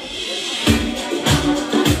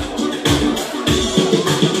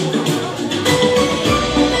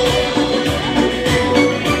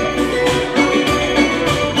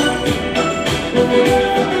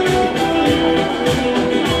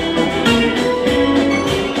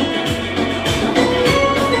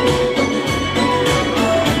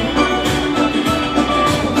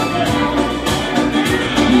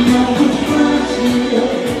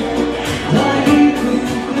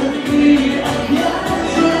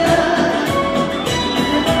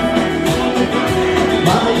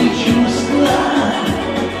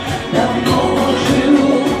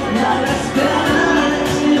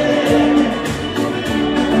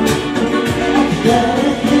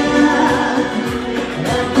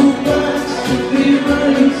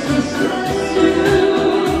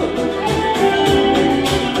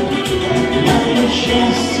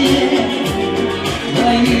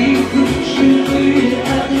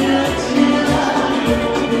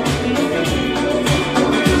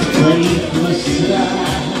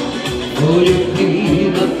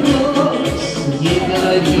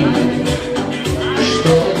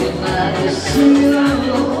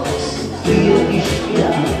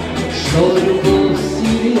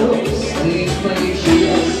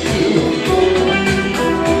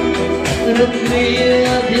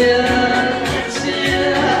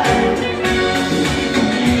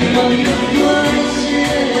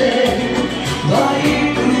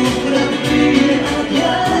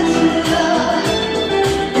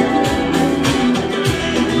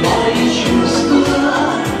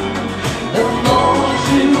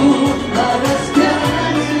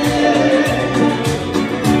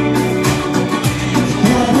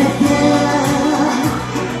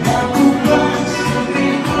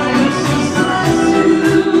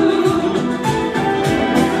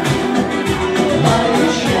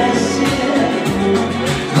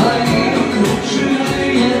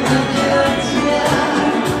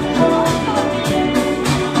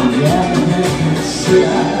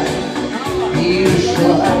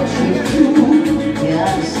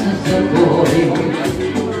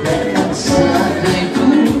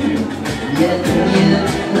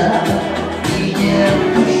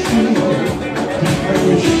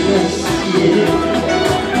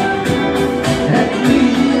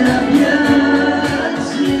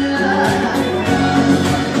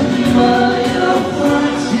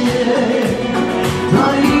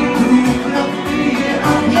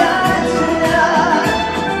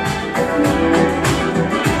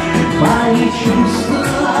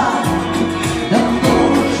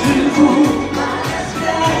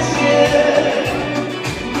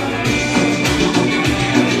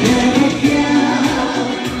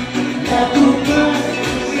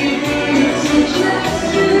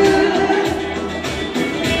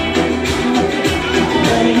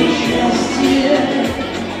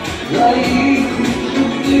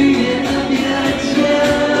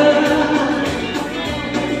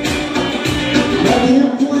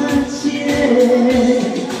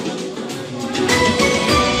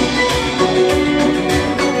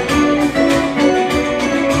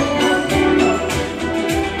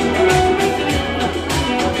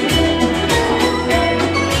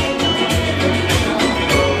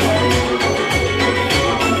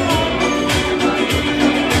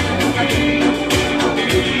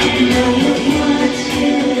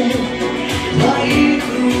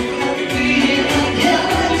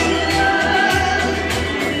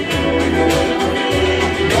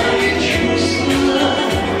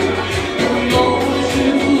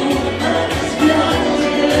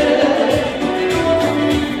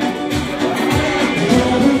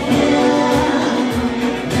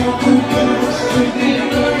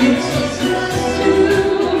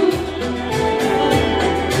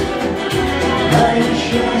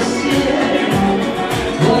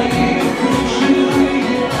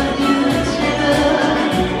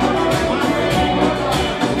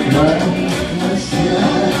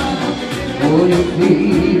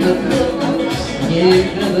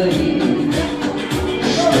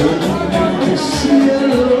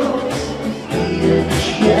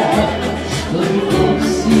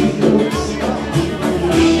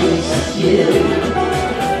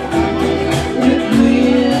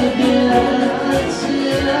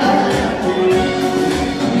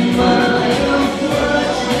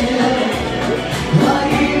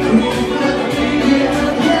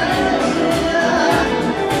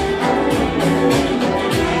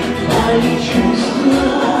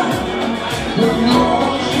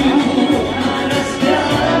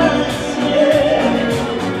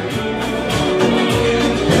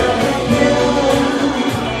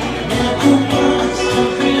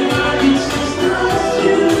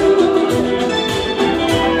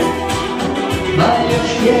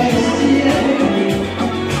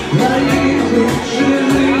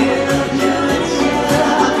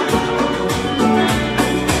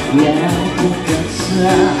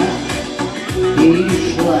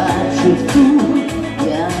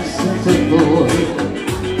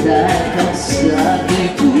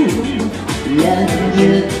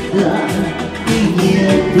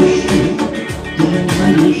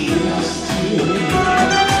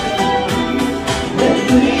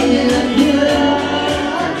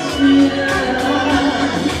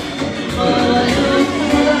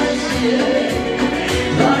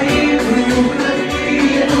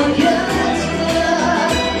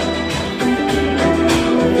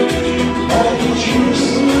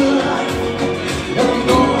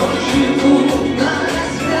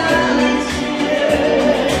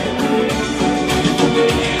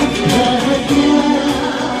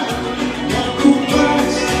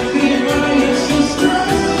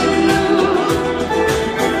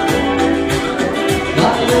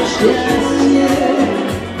 счастье,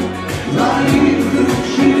 твои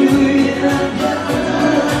ключевые объятия.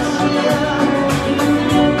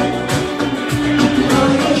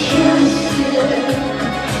 Мое счастье,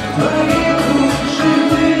 твои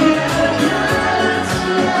ключевые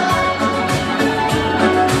объятия.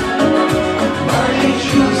 Мои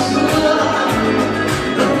чувства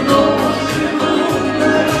давно живут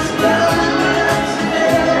на распятии.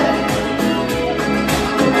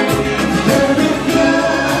 Далеко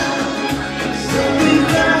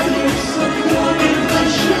забегает все кроме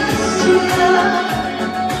счастья.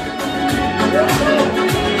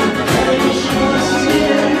 Мои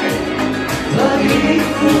счастье, твои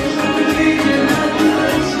ключевые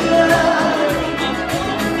объятия.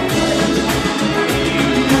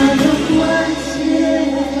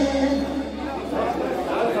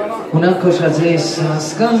 Un nākošā dziesma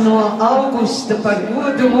skan no augusta par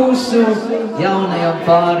godu mūsu jaunajam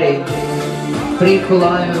pārim. Prieku,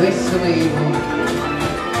 laimi, veselību,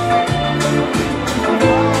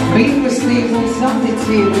 mīlestību un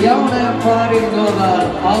saticību jaunajam pārim novēl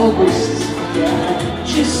augusts.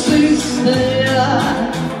 Часы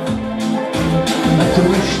стоят,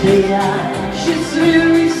 потому что я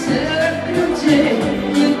счастливый всех людей,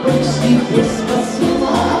 не пустив без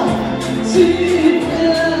посла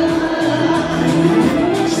тебя.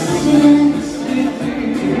 Все цветы,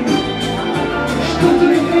 что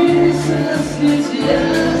только есть на свете, я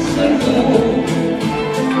сорву,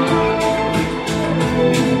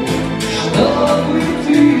 чтобы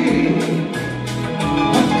ты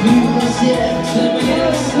открыла сердце мне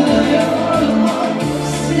свое.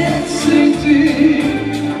 Все цветы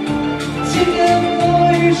тебе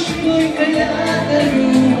лишь только я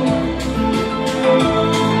дарю.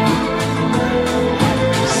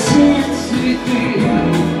 Все цветы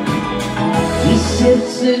и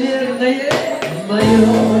сердце верное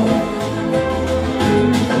мое.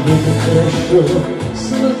 Мне так хорошо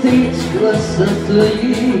смотреть в глаза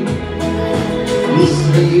твои и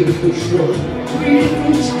своей душой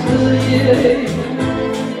прильнуть к твоей.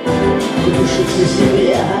 Душится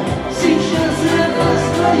земля сейчас рядом с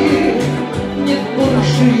твоей, нет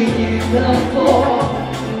больше никого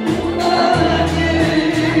на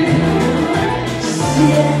ней.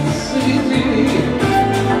 Все цветы,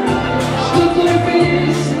 что только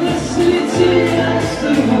есть на свете, я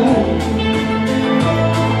сорву,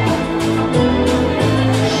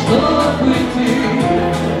 чтобы ты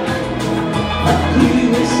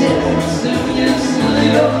открыла сердце мне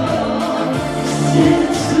свое. Все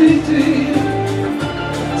цветы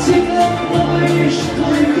тебя лишь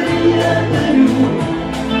только я дарю.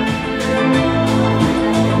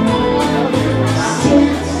 Все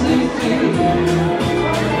цветы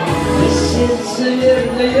и сердце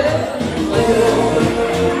верное мое.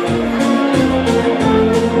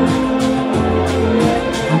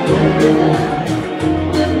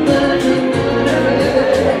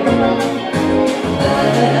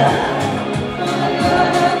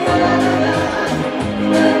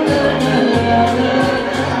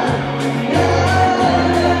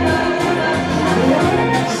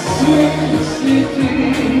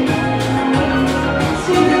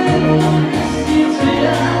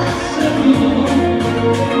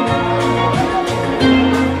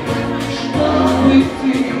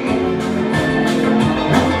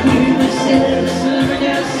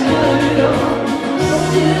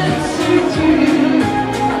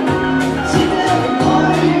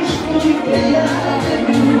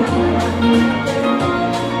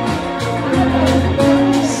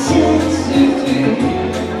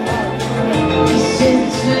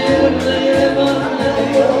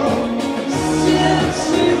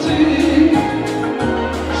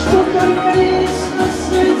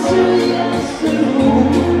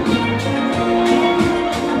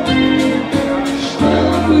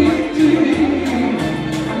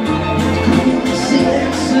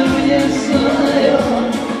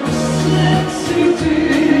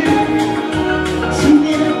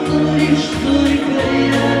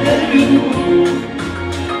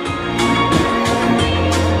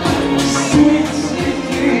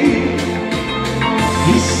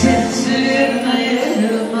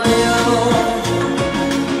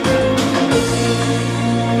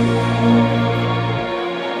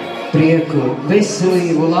 Prieku,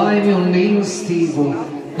 veselību, laimi un mīlestību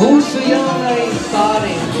mūsu jaunajai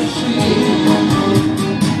pārim.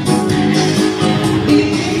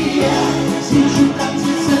 Сижу как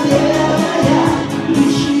птица белая,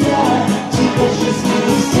 лишь я тебя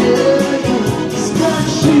жизнью сделаю.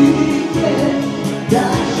 Скажи мне,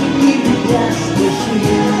 даже не любя, скажи,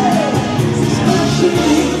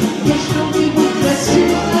 я что-нибудь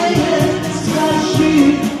красивое, скажи,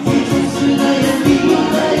 единственная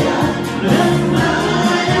милая.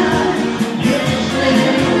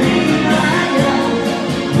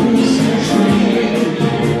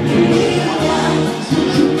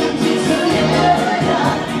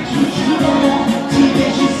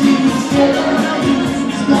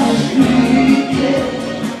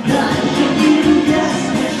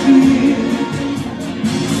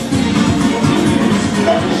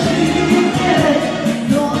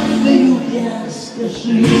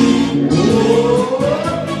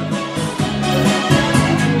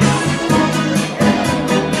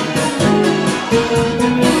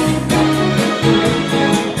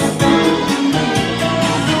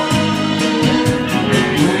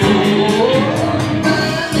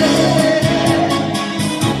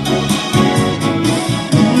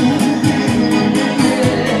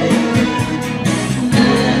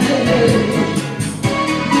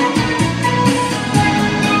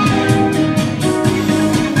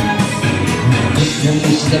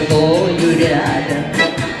 тобою рядом,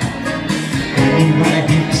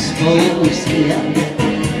 понимать свой взгляд.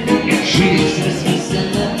 Жизнь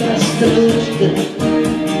расписана по строчкам,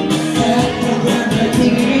 как могла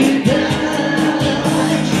передать.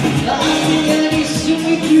 А я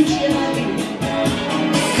рисую ключами,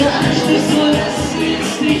 каждый свой рассвет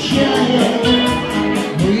встречая.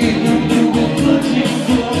 Мы друг другу против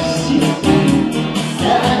гости,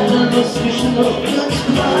 так оно смешно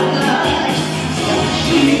танцевать.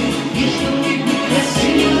 Скажи, есть что-нибудь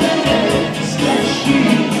красивое, скажи,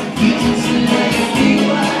 единственная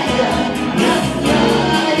любимая,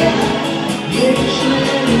 родная,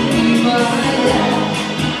 вечная любимая,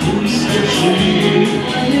 пусть скажи,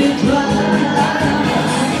 не твоя.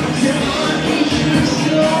 Все отлично,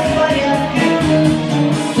 все в порядке,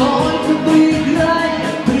 только поиграй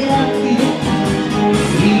в прятки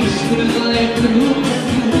и скрывай круг от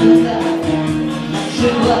круга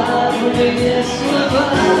желанные слова.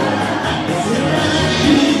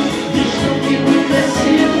 Скажи, ты что-нибудь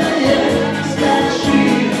красивое, скажи,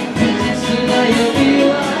 единственная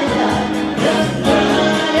милая,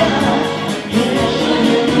 родная,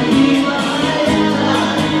 вечная любимая,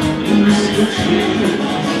 скажи,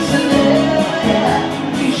 целая,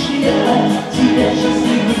 лишь я тебя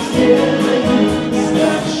счастливым сделаю.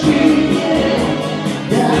 Скажи мне,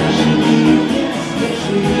 даже мне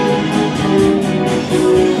скажи.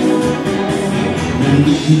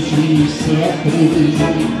 Выключи все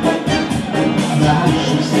привычки,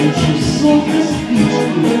 наши встречи словно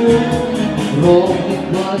спички, ровный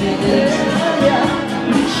пламенный снаряд.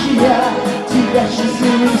 Лишь я тебя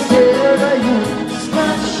счастливым сделаю.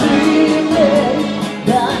 Скажи мне,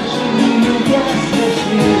 даже не любя,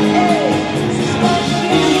 скажи. Эй,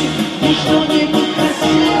 скажи, ты что-нибудь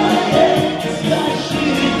красивое, скажи,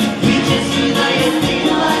 единственная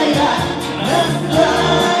милая,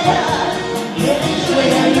 родная,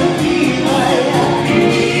 вечная любимая.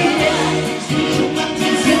 Слышу, как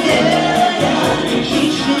птица белая,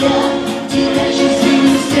 лишь я тебя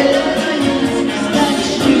счастливым сделаю.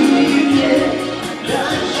 Скажи мне,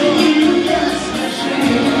 даже не любя, скажи.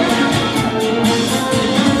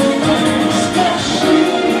 Скажи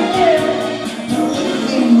мне, даже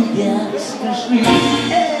не любя, скажи.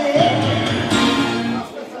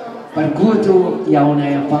 Par godu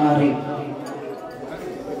jaunajam pārim.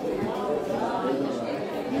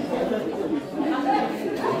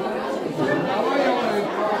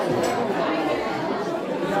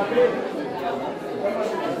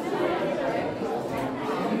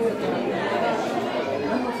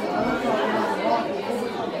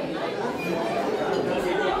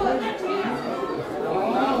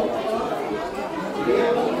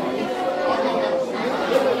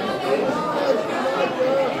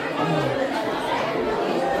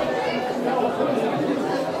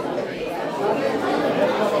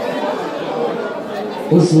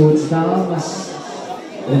 Uzlūdz dāmas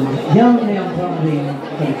un jaunajam pārim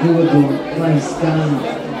par godu, lai skan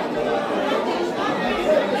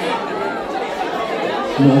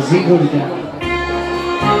no Zigurda.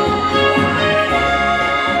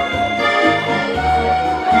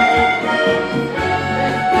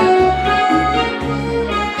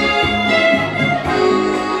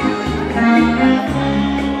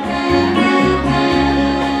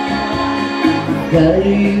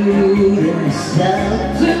 Горю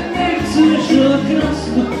рассадами цветет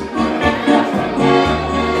краску,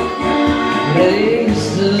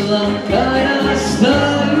 золотая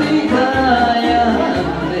стальная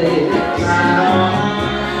небес.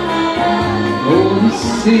 Он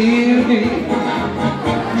сильный,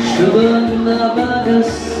 что набага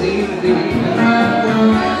сильный,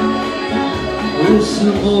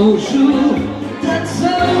 усмужу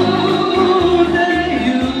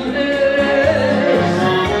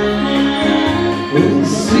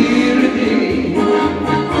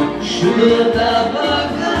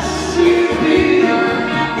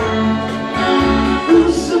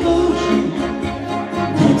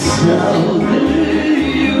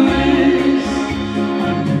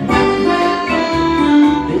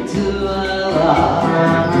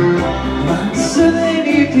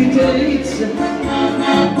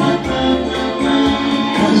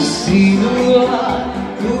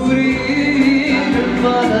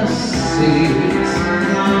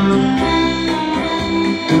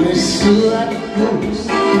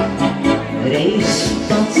Reiz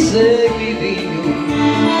paceli viņu,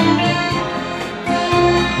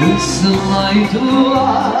 izlaidos,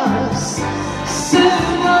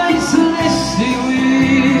 sev aizlesi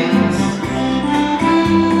līdz.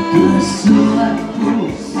 Tos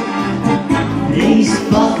lapus reiz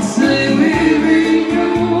paceli viņu,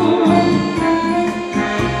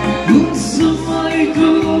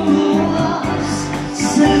 izlaidos.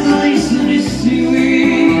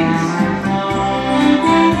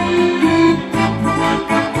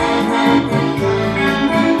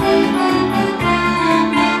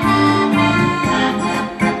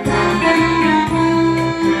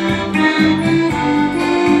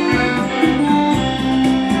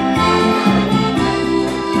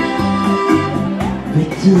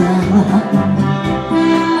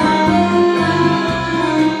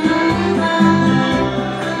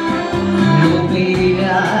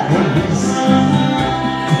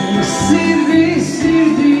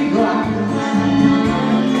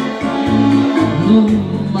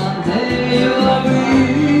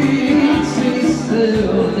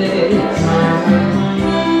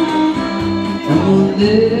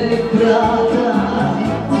 nepravda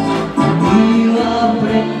bila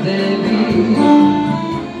pred tebi.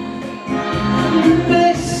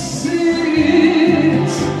 Mesec,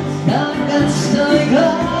 dan kad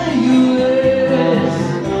stajaju les,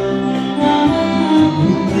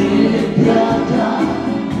 nepravda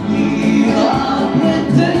bila pred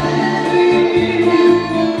tebi.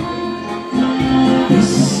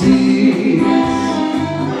 Mesec,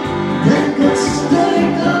 dan kad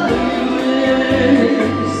stajaju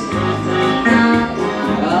les,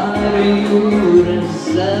 ali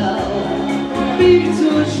urazao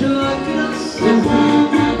bitu čakrasu.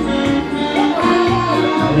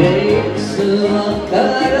 Reksua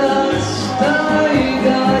karas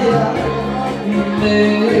taigaja me,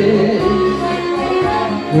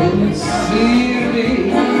 un sirdi,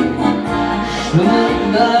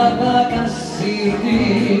 švanavaga sirdi,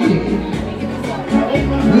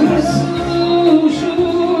 uzlužu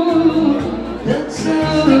da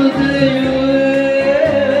cadeju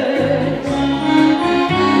es.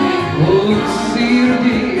 Un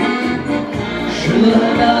sirdi,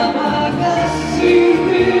 švanavaga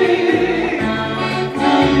sirdi,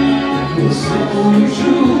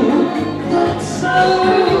 uzlužu da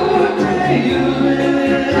cadeju es.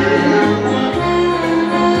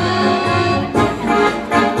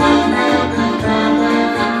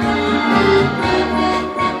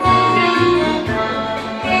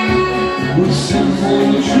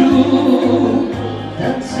 Uzlužu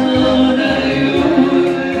da cadeju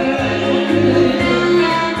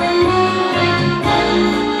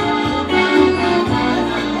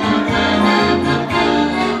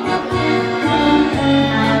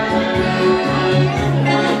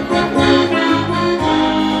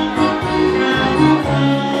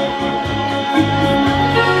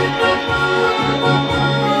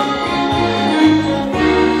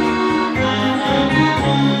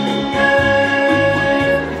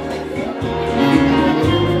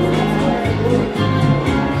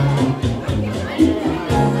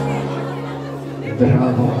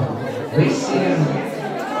Bravo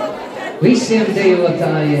visiem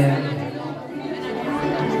dejotājiem.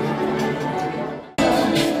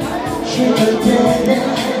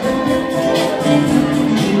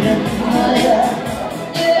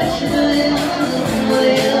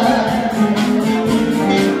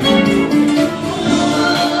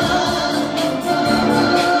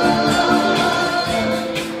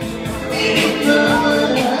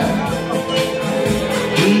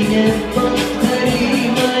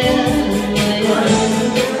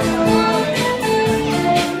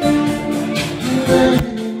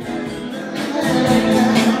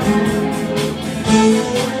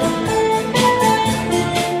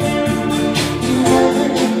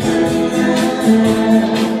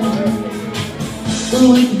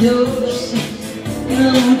 Уйдешься на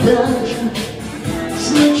удачу,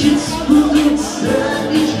 значит сбудутся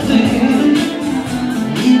мечты.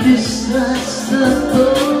 Небеса с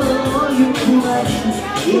тобою плачут,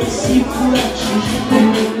 если плачешь ты.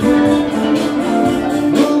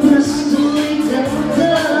 Образ твой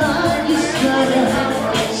когда не старая,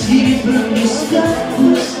 серебром близка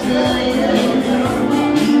пустая,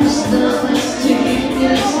 и усталости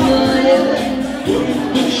не зная,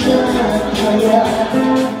 душа твоя.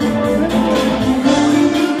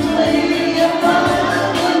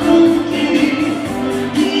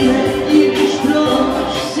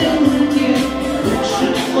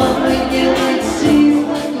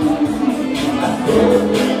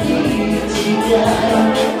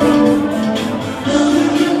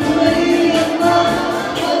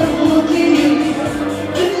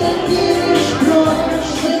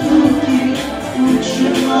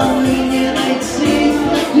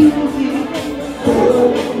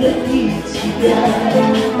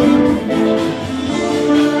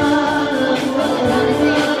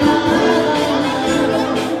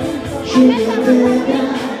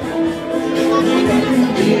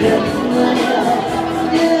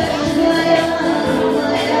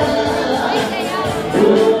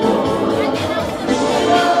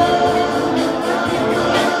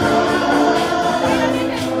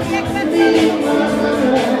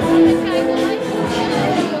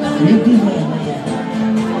 Любимая моя,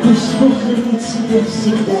 пусть Бог хранит тебя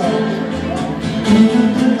всегда.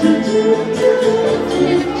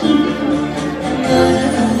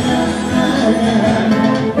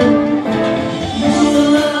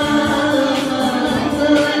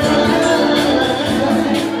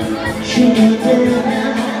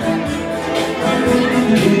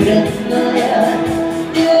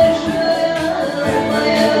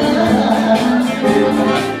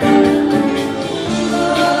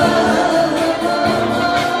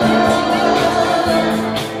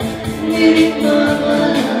 Mama.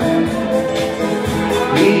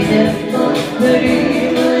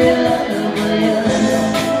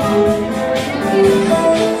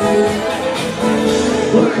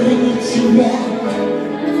 тебя,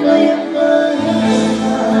 моя мама.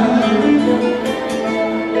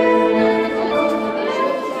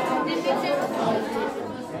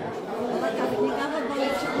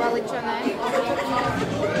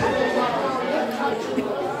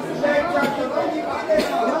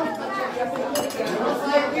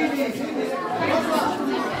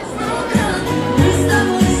 Мы с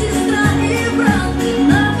тобой сестра и брат,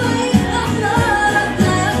 на твоих одна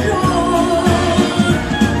кровь.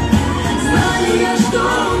 Знали я, что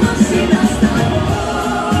навсегда с тобой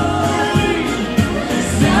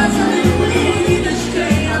связаны мы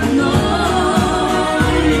ниточкой одной.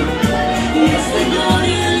 Если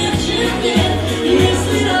горе легче нет,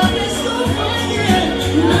 если радость снова нет,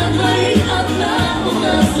 на двоих одна у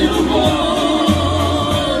нас любовь.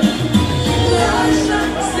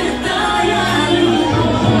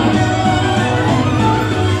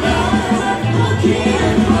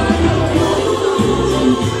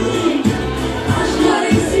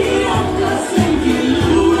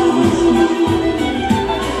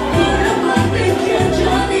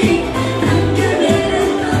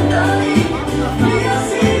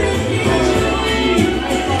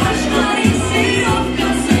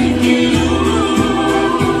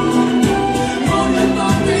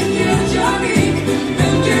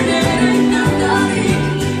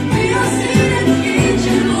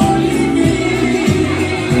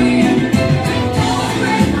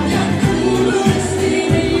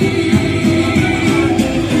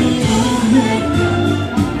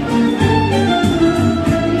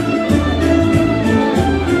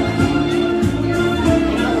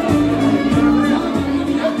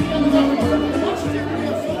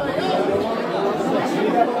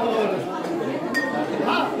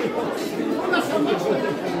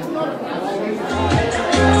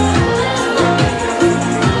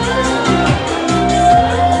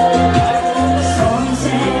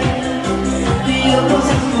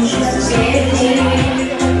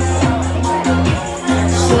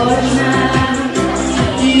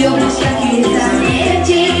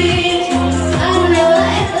 Arnella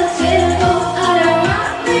это цветок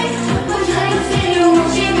ароматный, пожалуй, цвету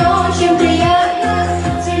очень приятно.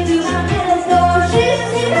 Цвету это то жизнь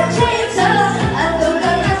не кончается, а только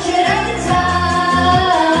начинается.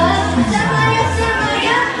 Самая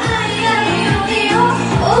моя, а я у нее,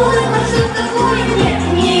 улыбаться такой нет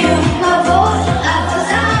ни у кого, а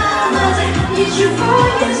глаза мазать ничего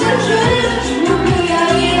не скажешь, люблю я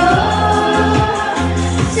ее.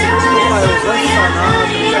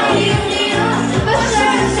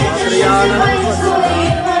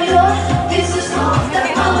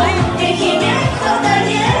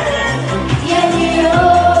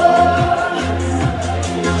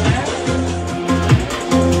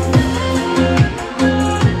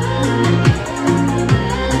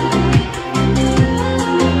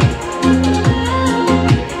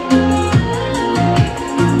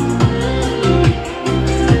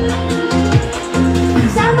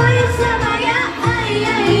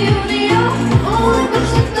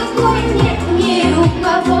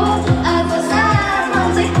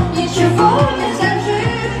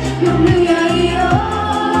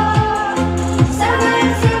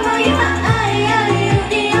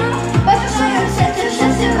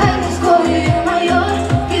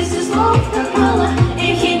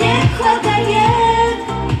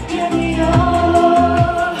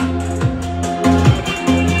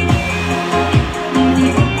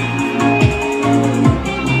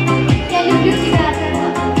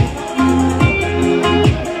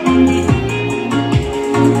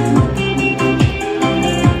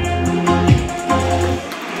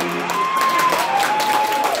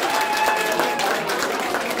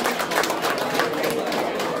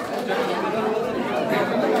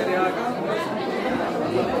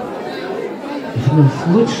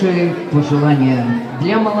 Лучшие пожелания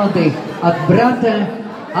для молодых от брата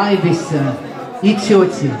Айвиса и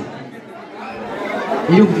тети.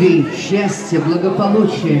 Любви, счастья,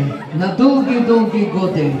 благополучия на долгие-долгие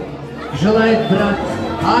годы желает брат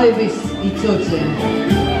Айвис и тетя.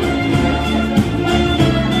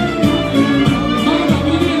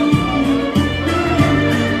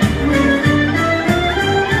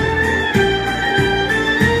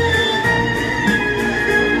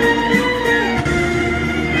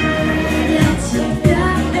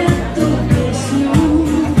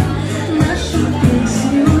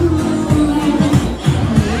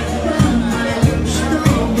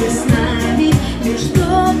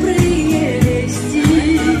 Добрые вести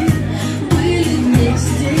были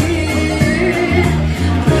вместе.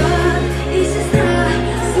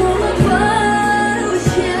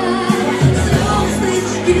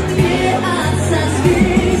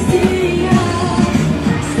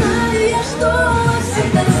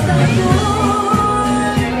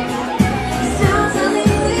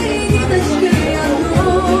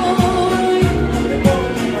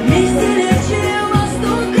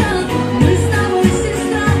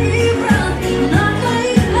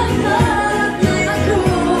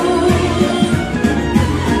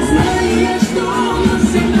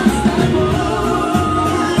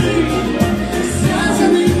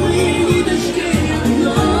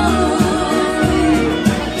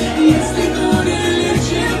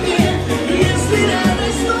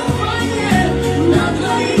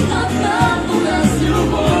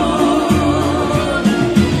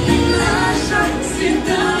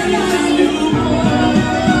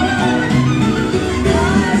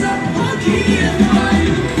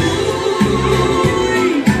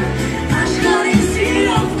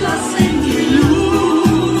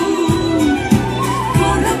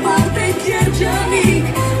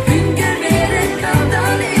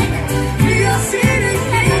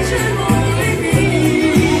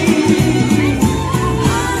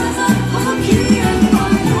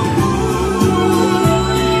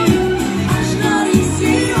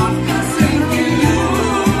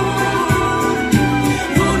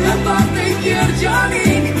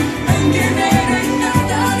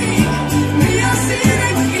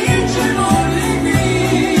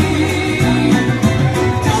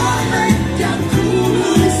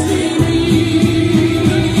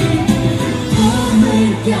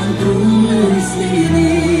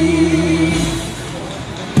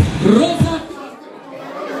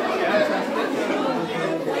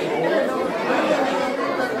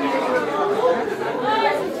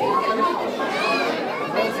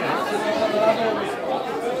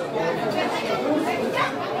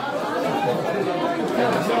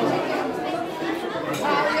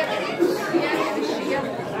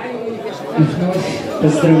 И вновь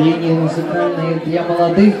поздравления музыкальные для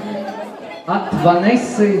молодых от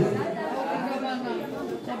Ванессы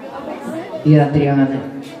и Адрианы.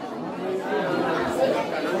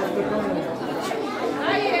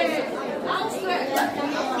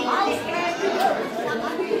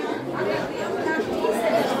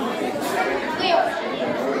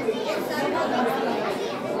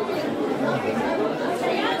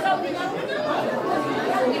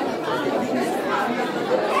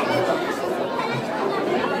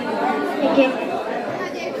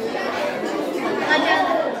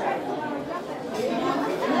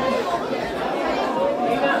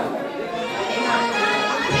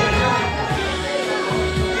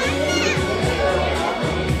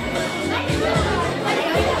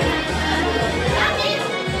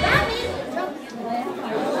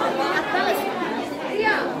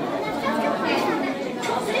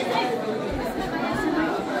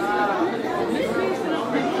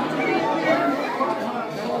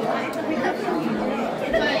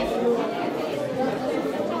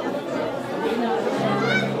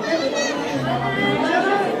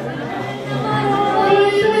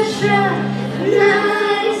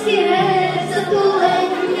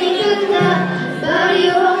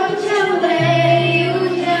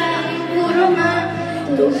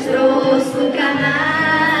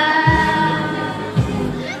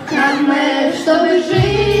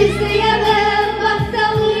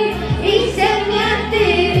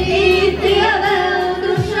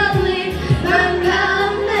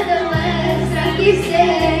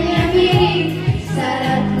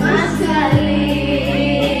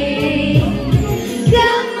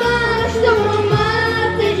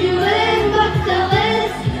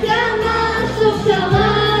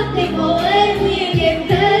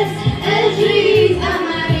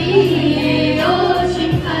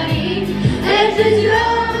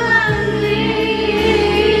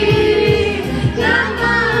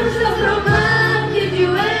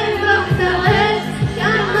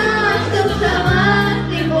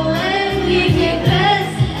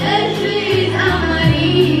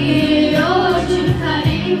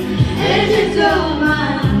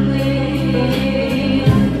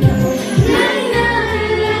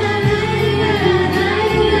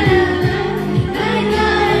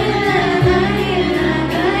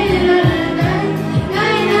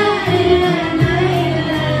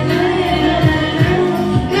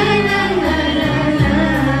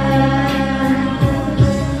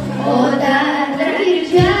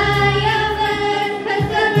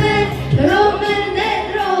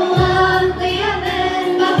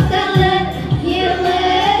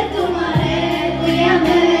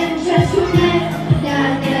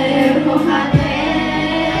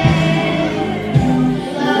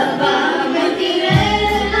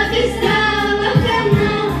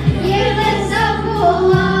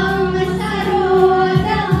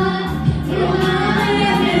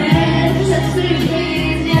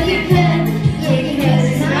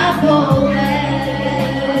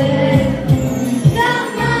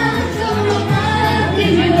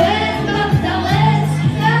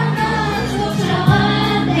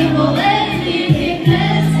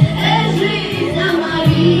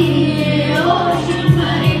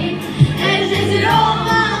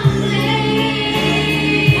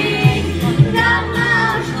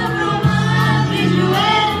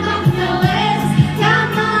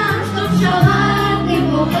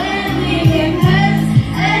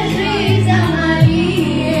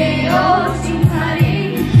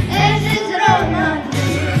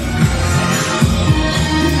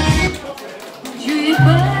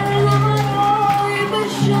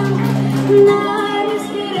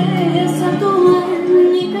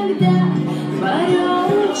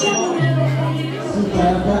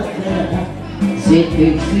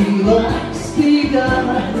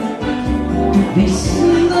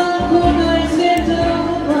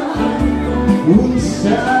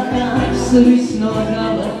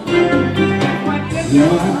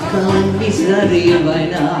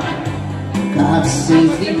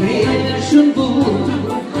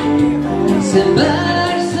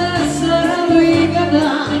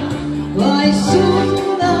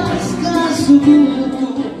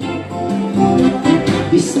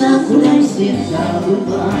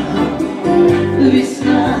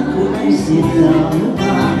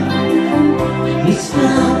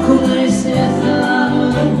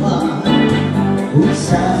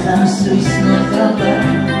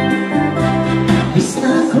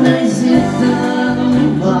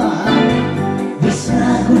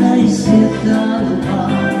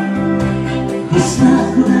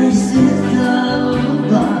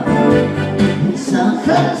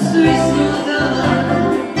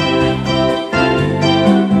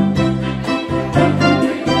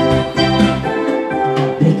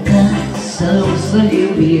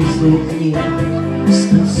 sausajiem viesokņiem,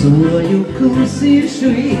 stāsoju klusīšu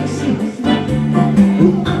visi,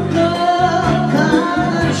 un kā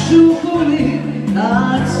šūpuli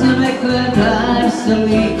nāc meklēt ērsa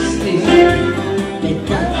līksti. Bet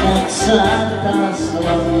tā kā sātās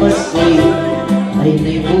lapas ir, lai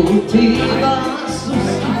nebūtībās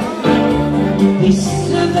uzstāv, viss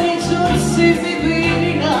beidzot sirdi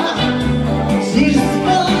vīrigā, sirds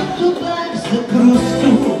mātu bērza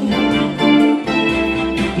krustu.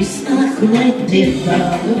 Viss nāk un aiziet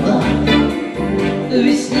tālumā,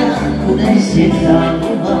 viss nāk un aiziet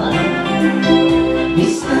tālumā,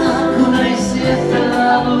 viss nāk un aiziet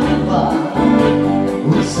tālumā,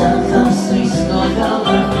 un sākā